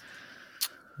off?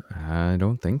 I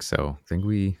don't think so. I think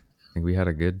we had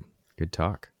a good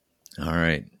talk. All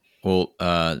right. Well,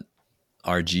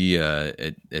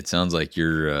 RG, it sounds like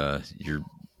you're uh,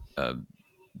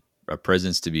 a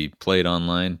presence to be played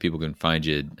online. People can find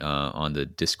you on the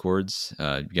Discords.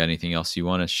 You got anything else you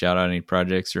want to shout out? Any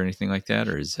projects or anything like that,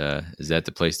 or is that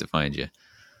the place to find you?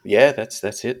 Yeah, that's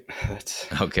it. That's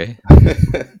Okay,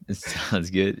 sounds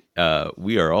good.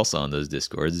 We are also on those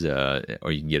Discords,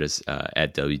 or you can get us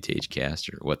at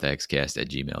WTHcast or whatthehexcast at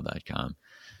gmail.com.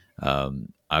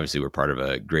 Obviously, we're part of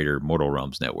a greater Mortal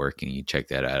Realms network, and you can check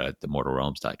that out at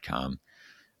themortalrealms.com.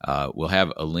 We'll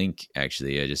have a link,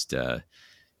 actually. I just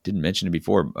didn't mention it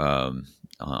before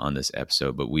on this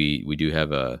episode, but we do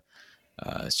have a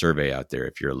survey out there.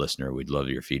 If you're a listener, we'd love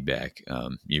your feedback.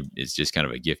 It's just kind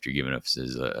of a gift you're giving us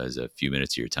as a few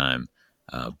minutes of your time,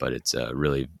 but it's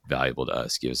really valuable to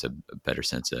us. Give us a better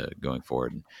sense of going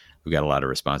forward. And we've got a lot of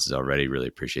responses already. Really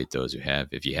appreciate those who have.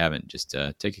 If you haven't, just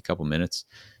take a couple minutes,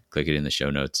 click it in the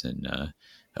show notes, and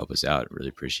help us out. Really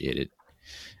appreciate it.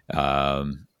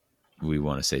 We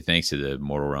want to say thanks to the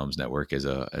Mortal Realms Network as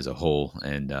a whole,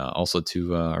 and also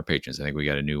to our patrons. I think we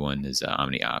got a new one. Is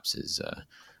Omni Ops is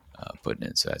putting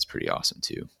in, so that's pretty awesome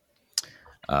too.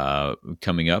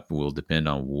 Coming up will depend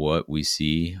on what we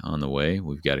see on the way.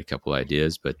 We've got a couple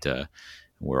ideas, but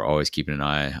we're always keeping an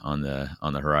eye on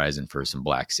the horizon for some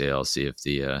black sails. See if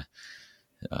the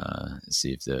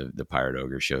pirate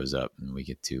ogre shows up, and we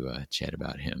get to chat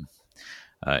about him.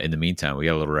 In the meantime, we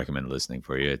got a little recommended listening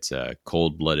for you. It's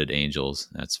Cold Blooded Angels.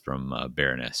 That's from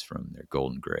Baroness from their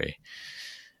Golden Gray.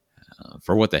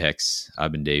 For What the Hex,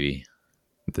 I've been Davey.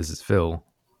 This is Phil.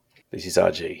 This is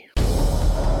RG.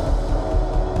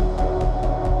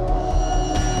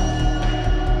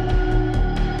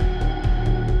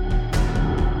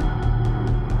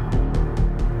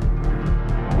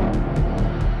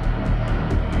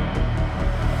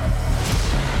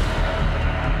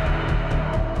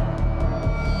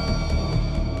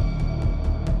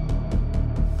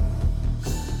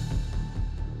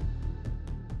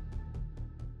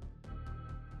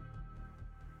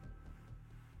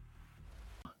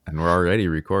 And we're already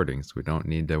recording, so we don't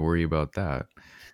need to worry about that.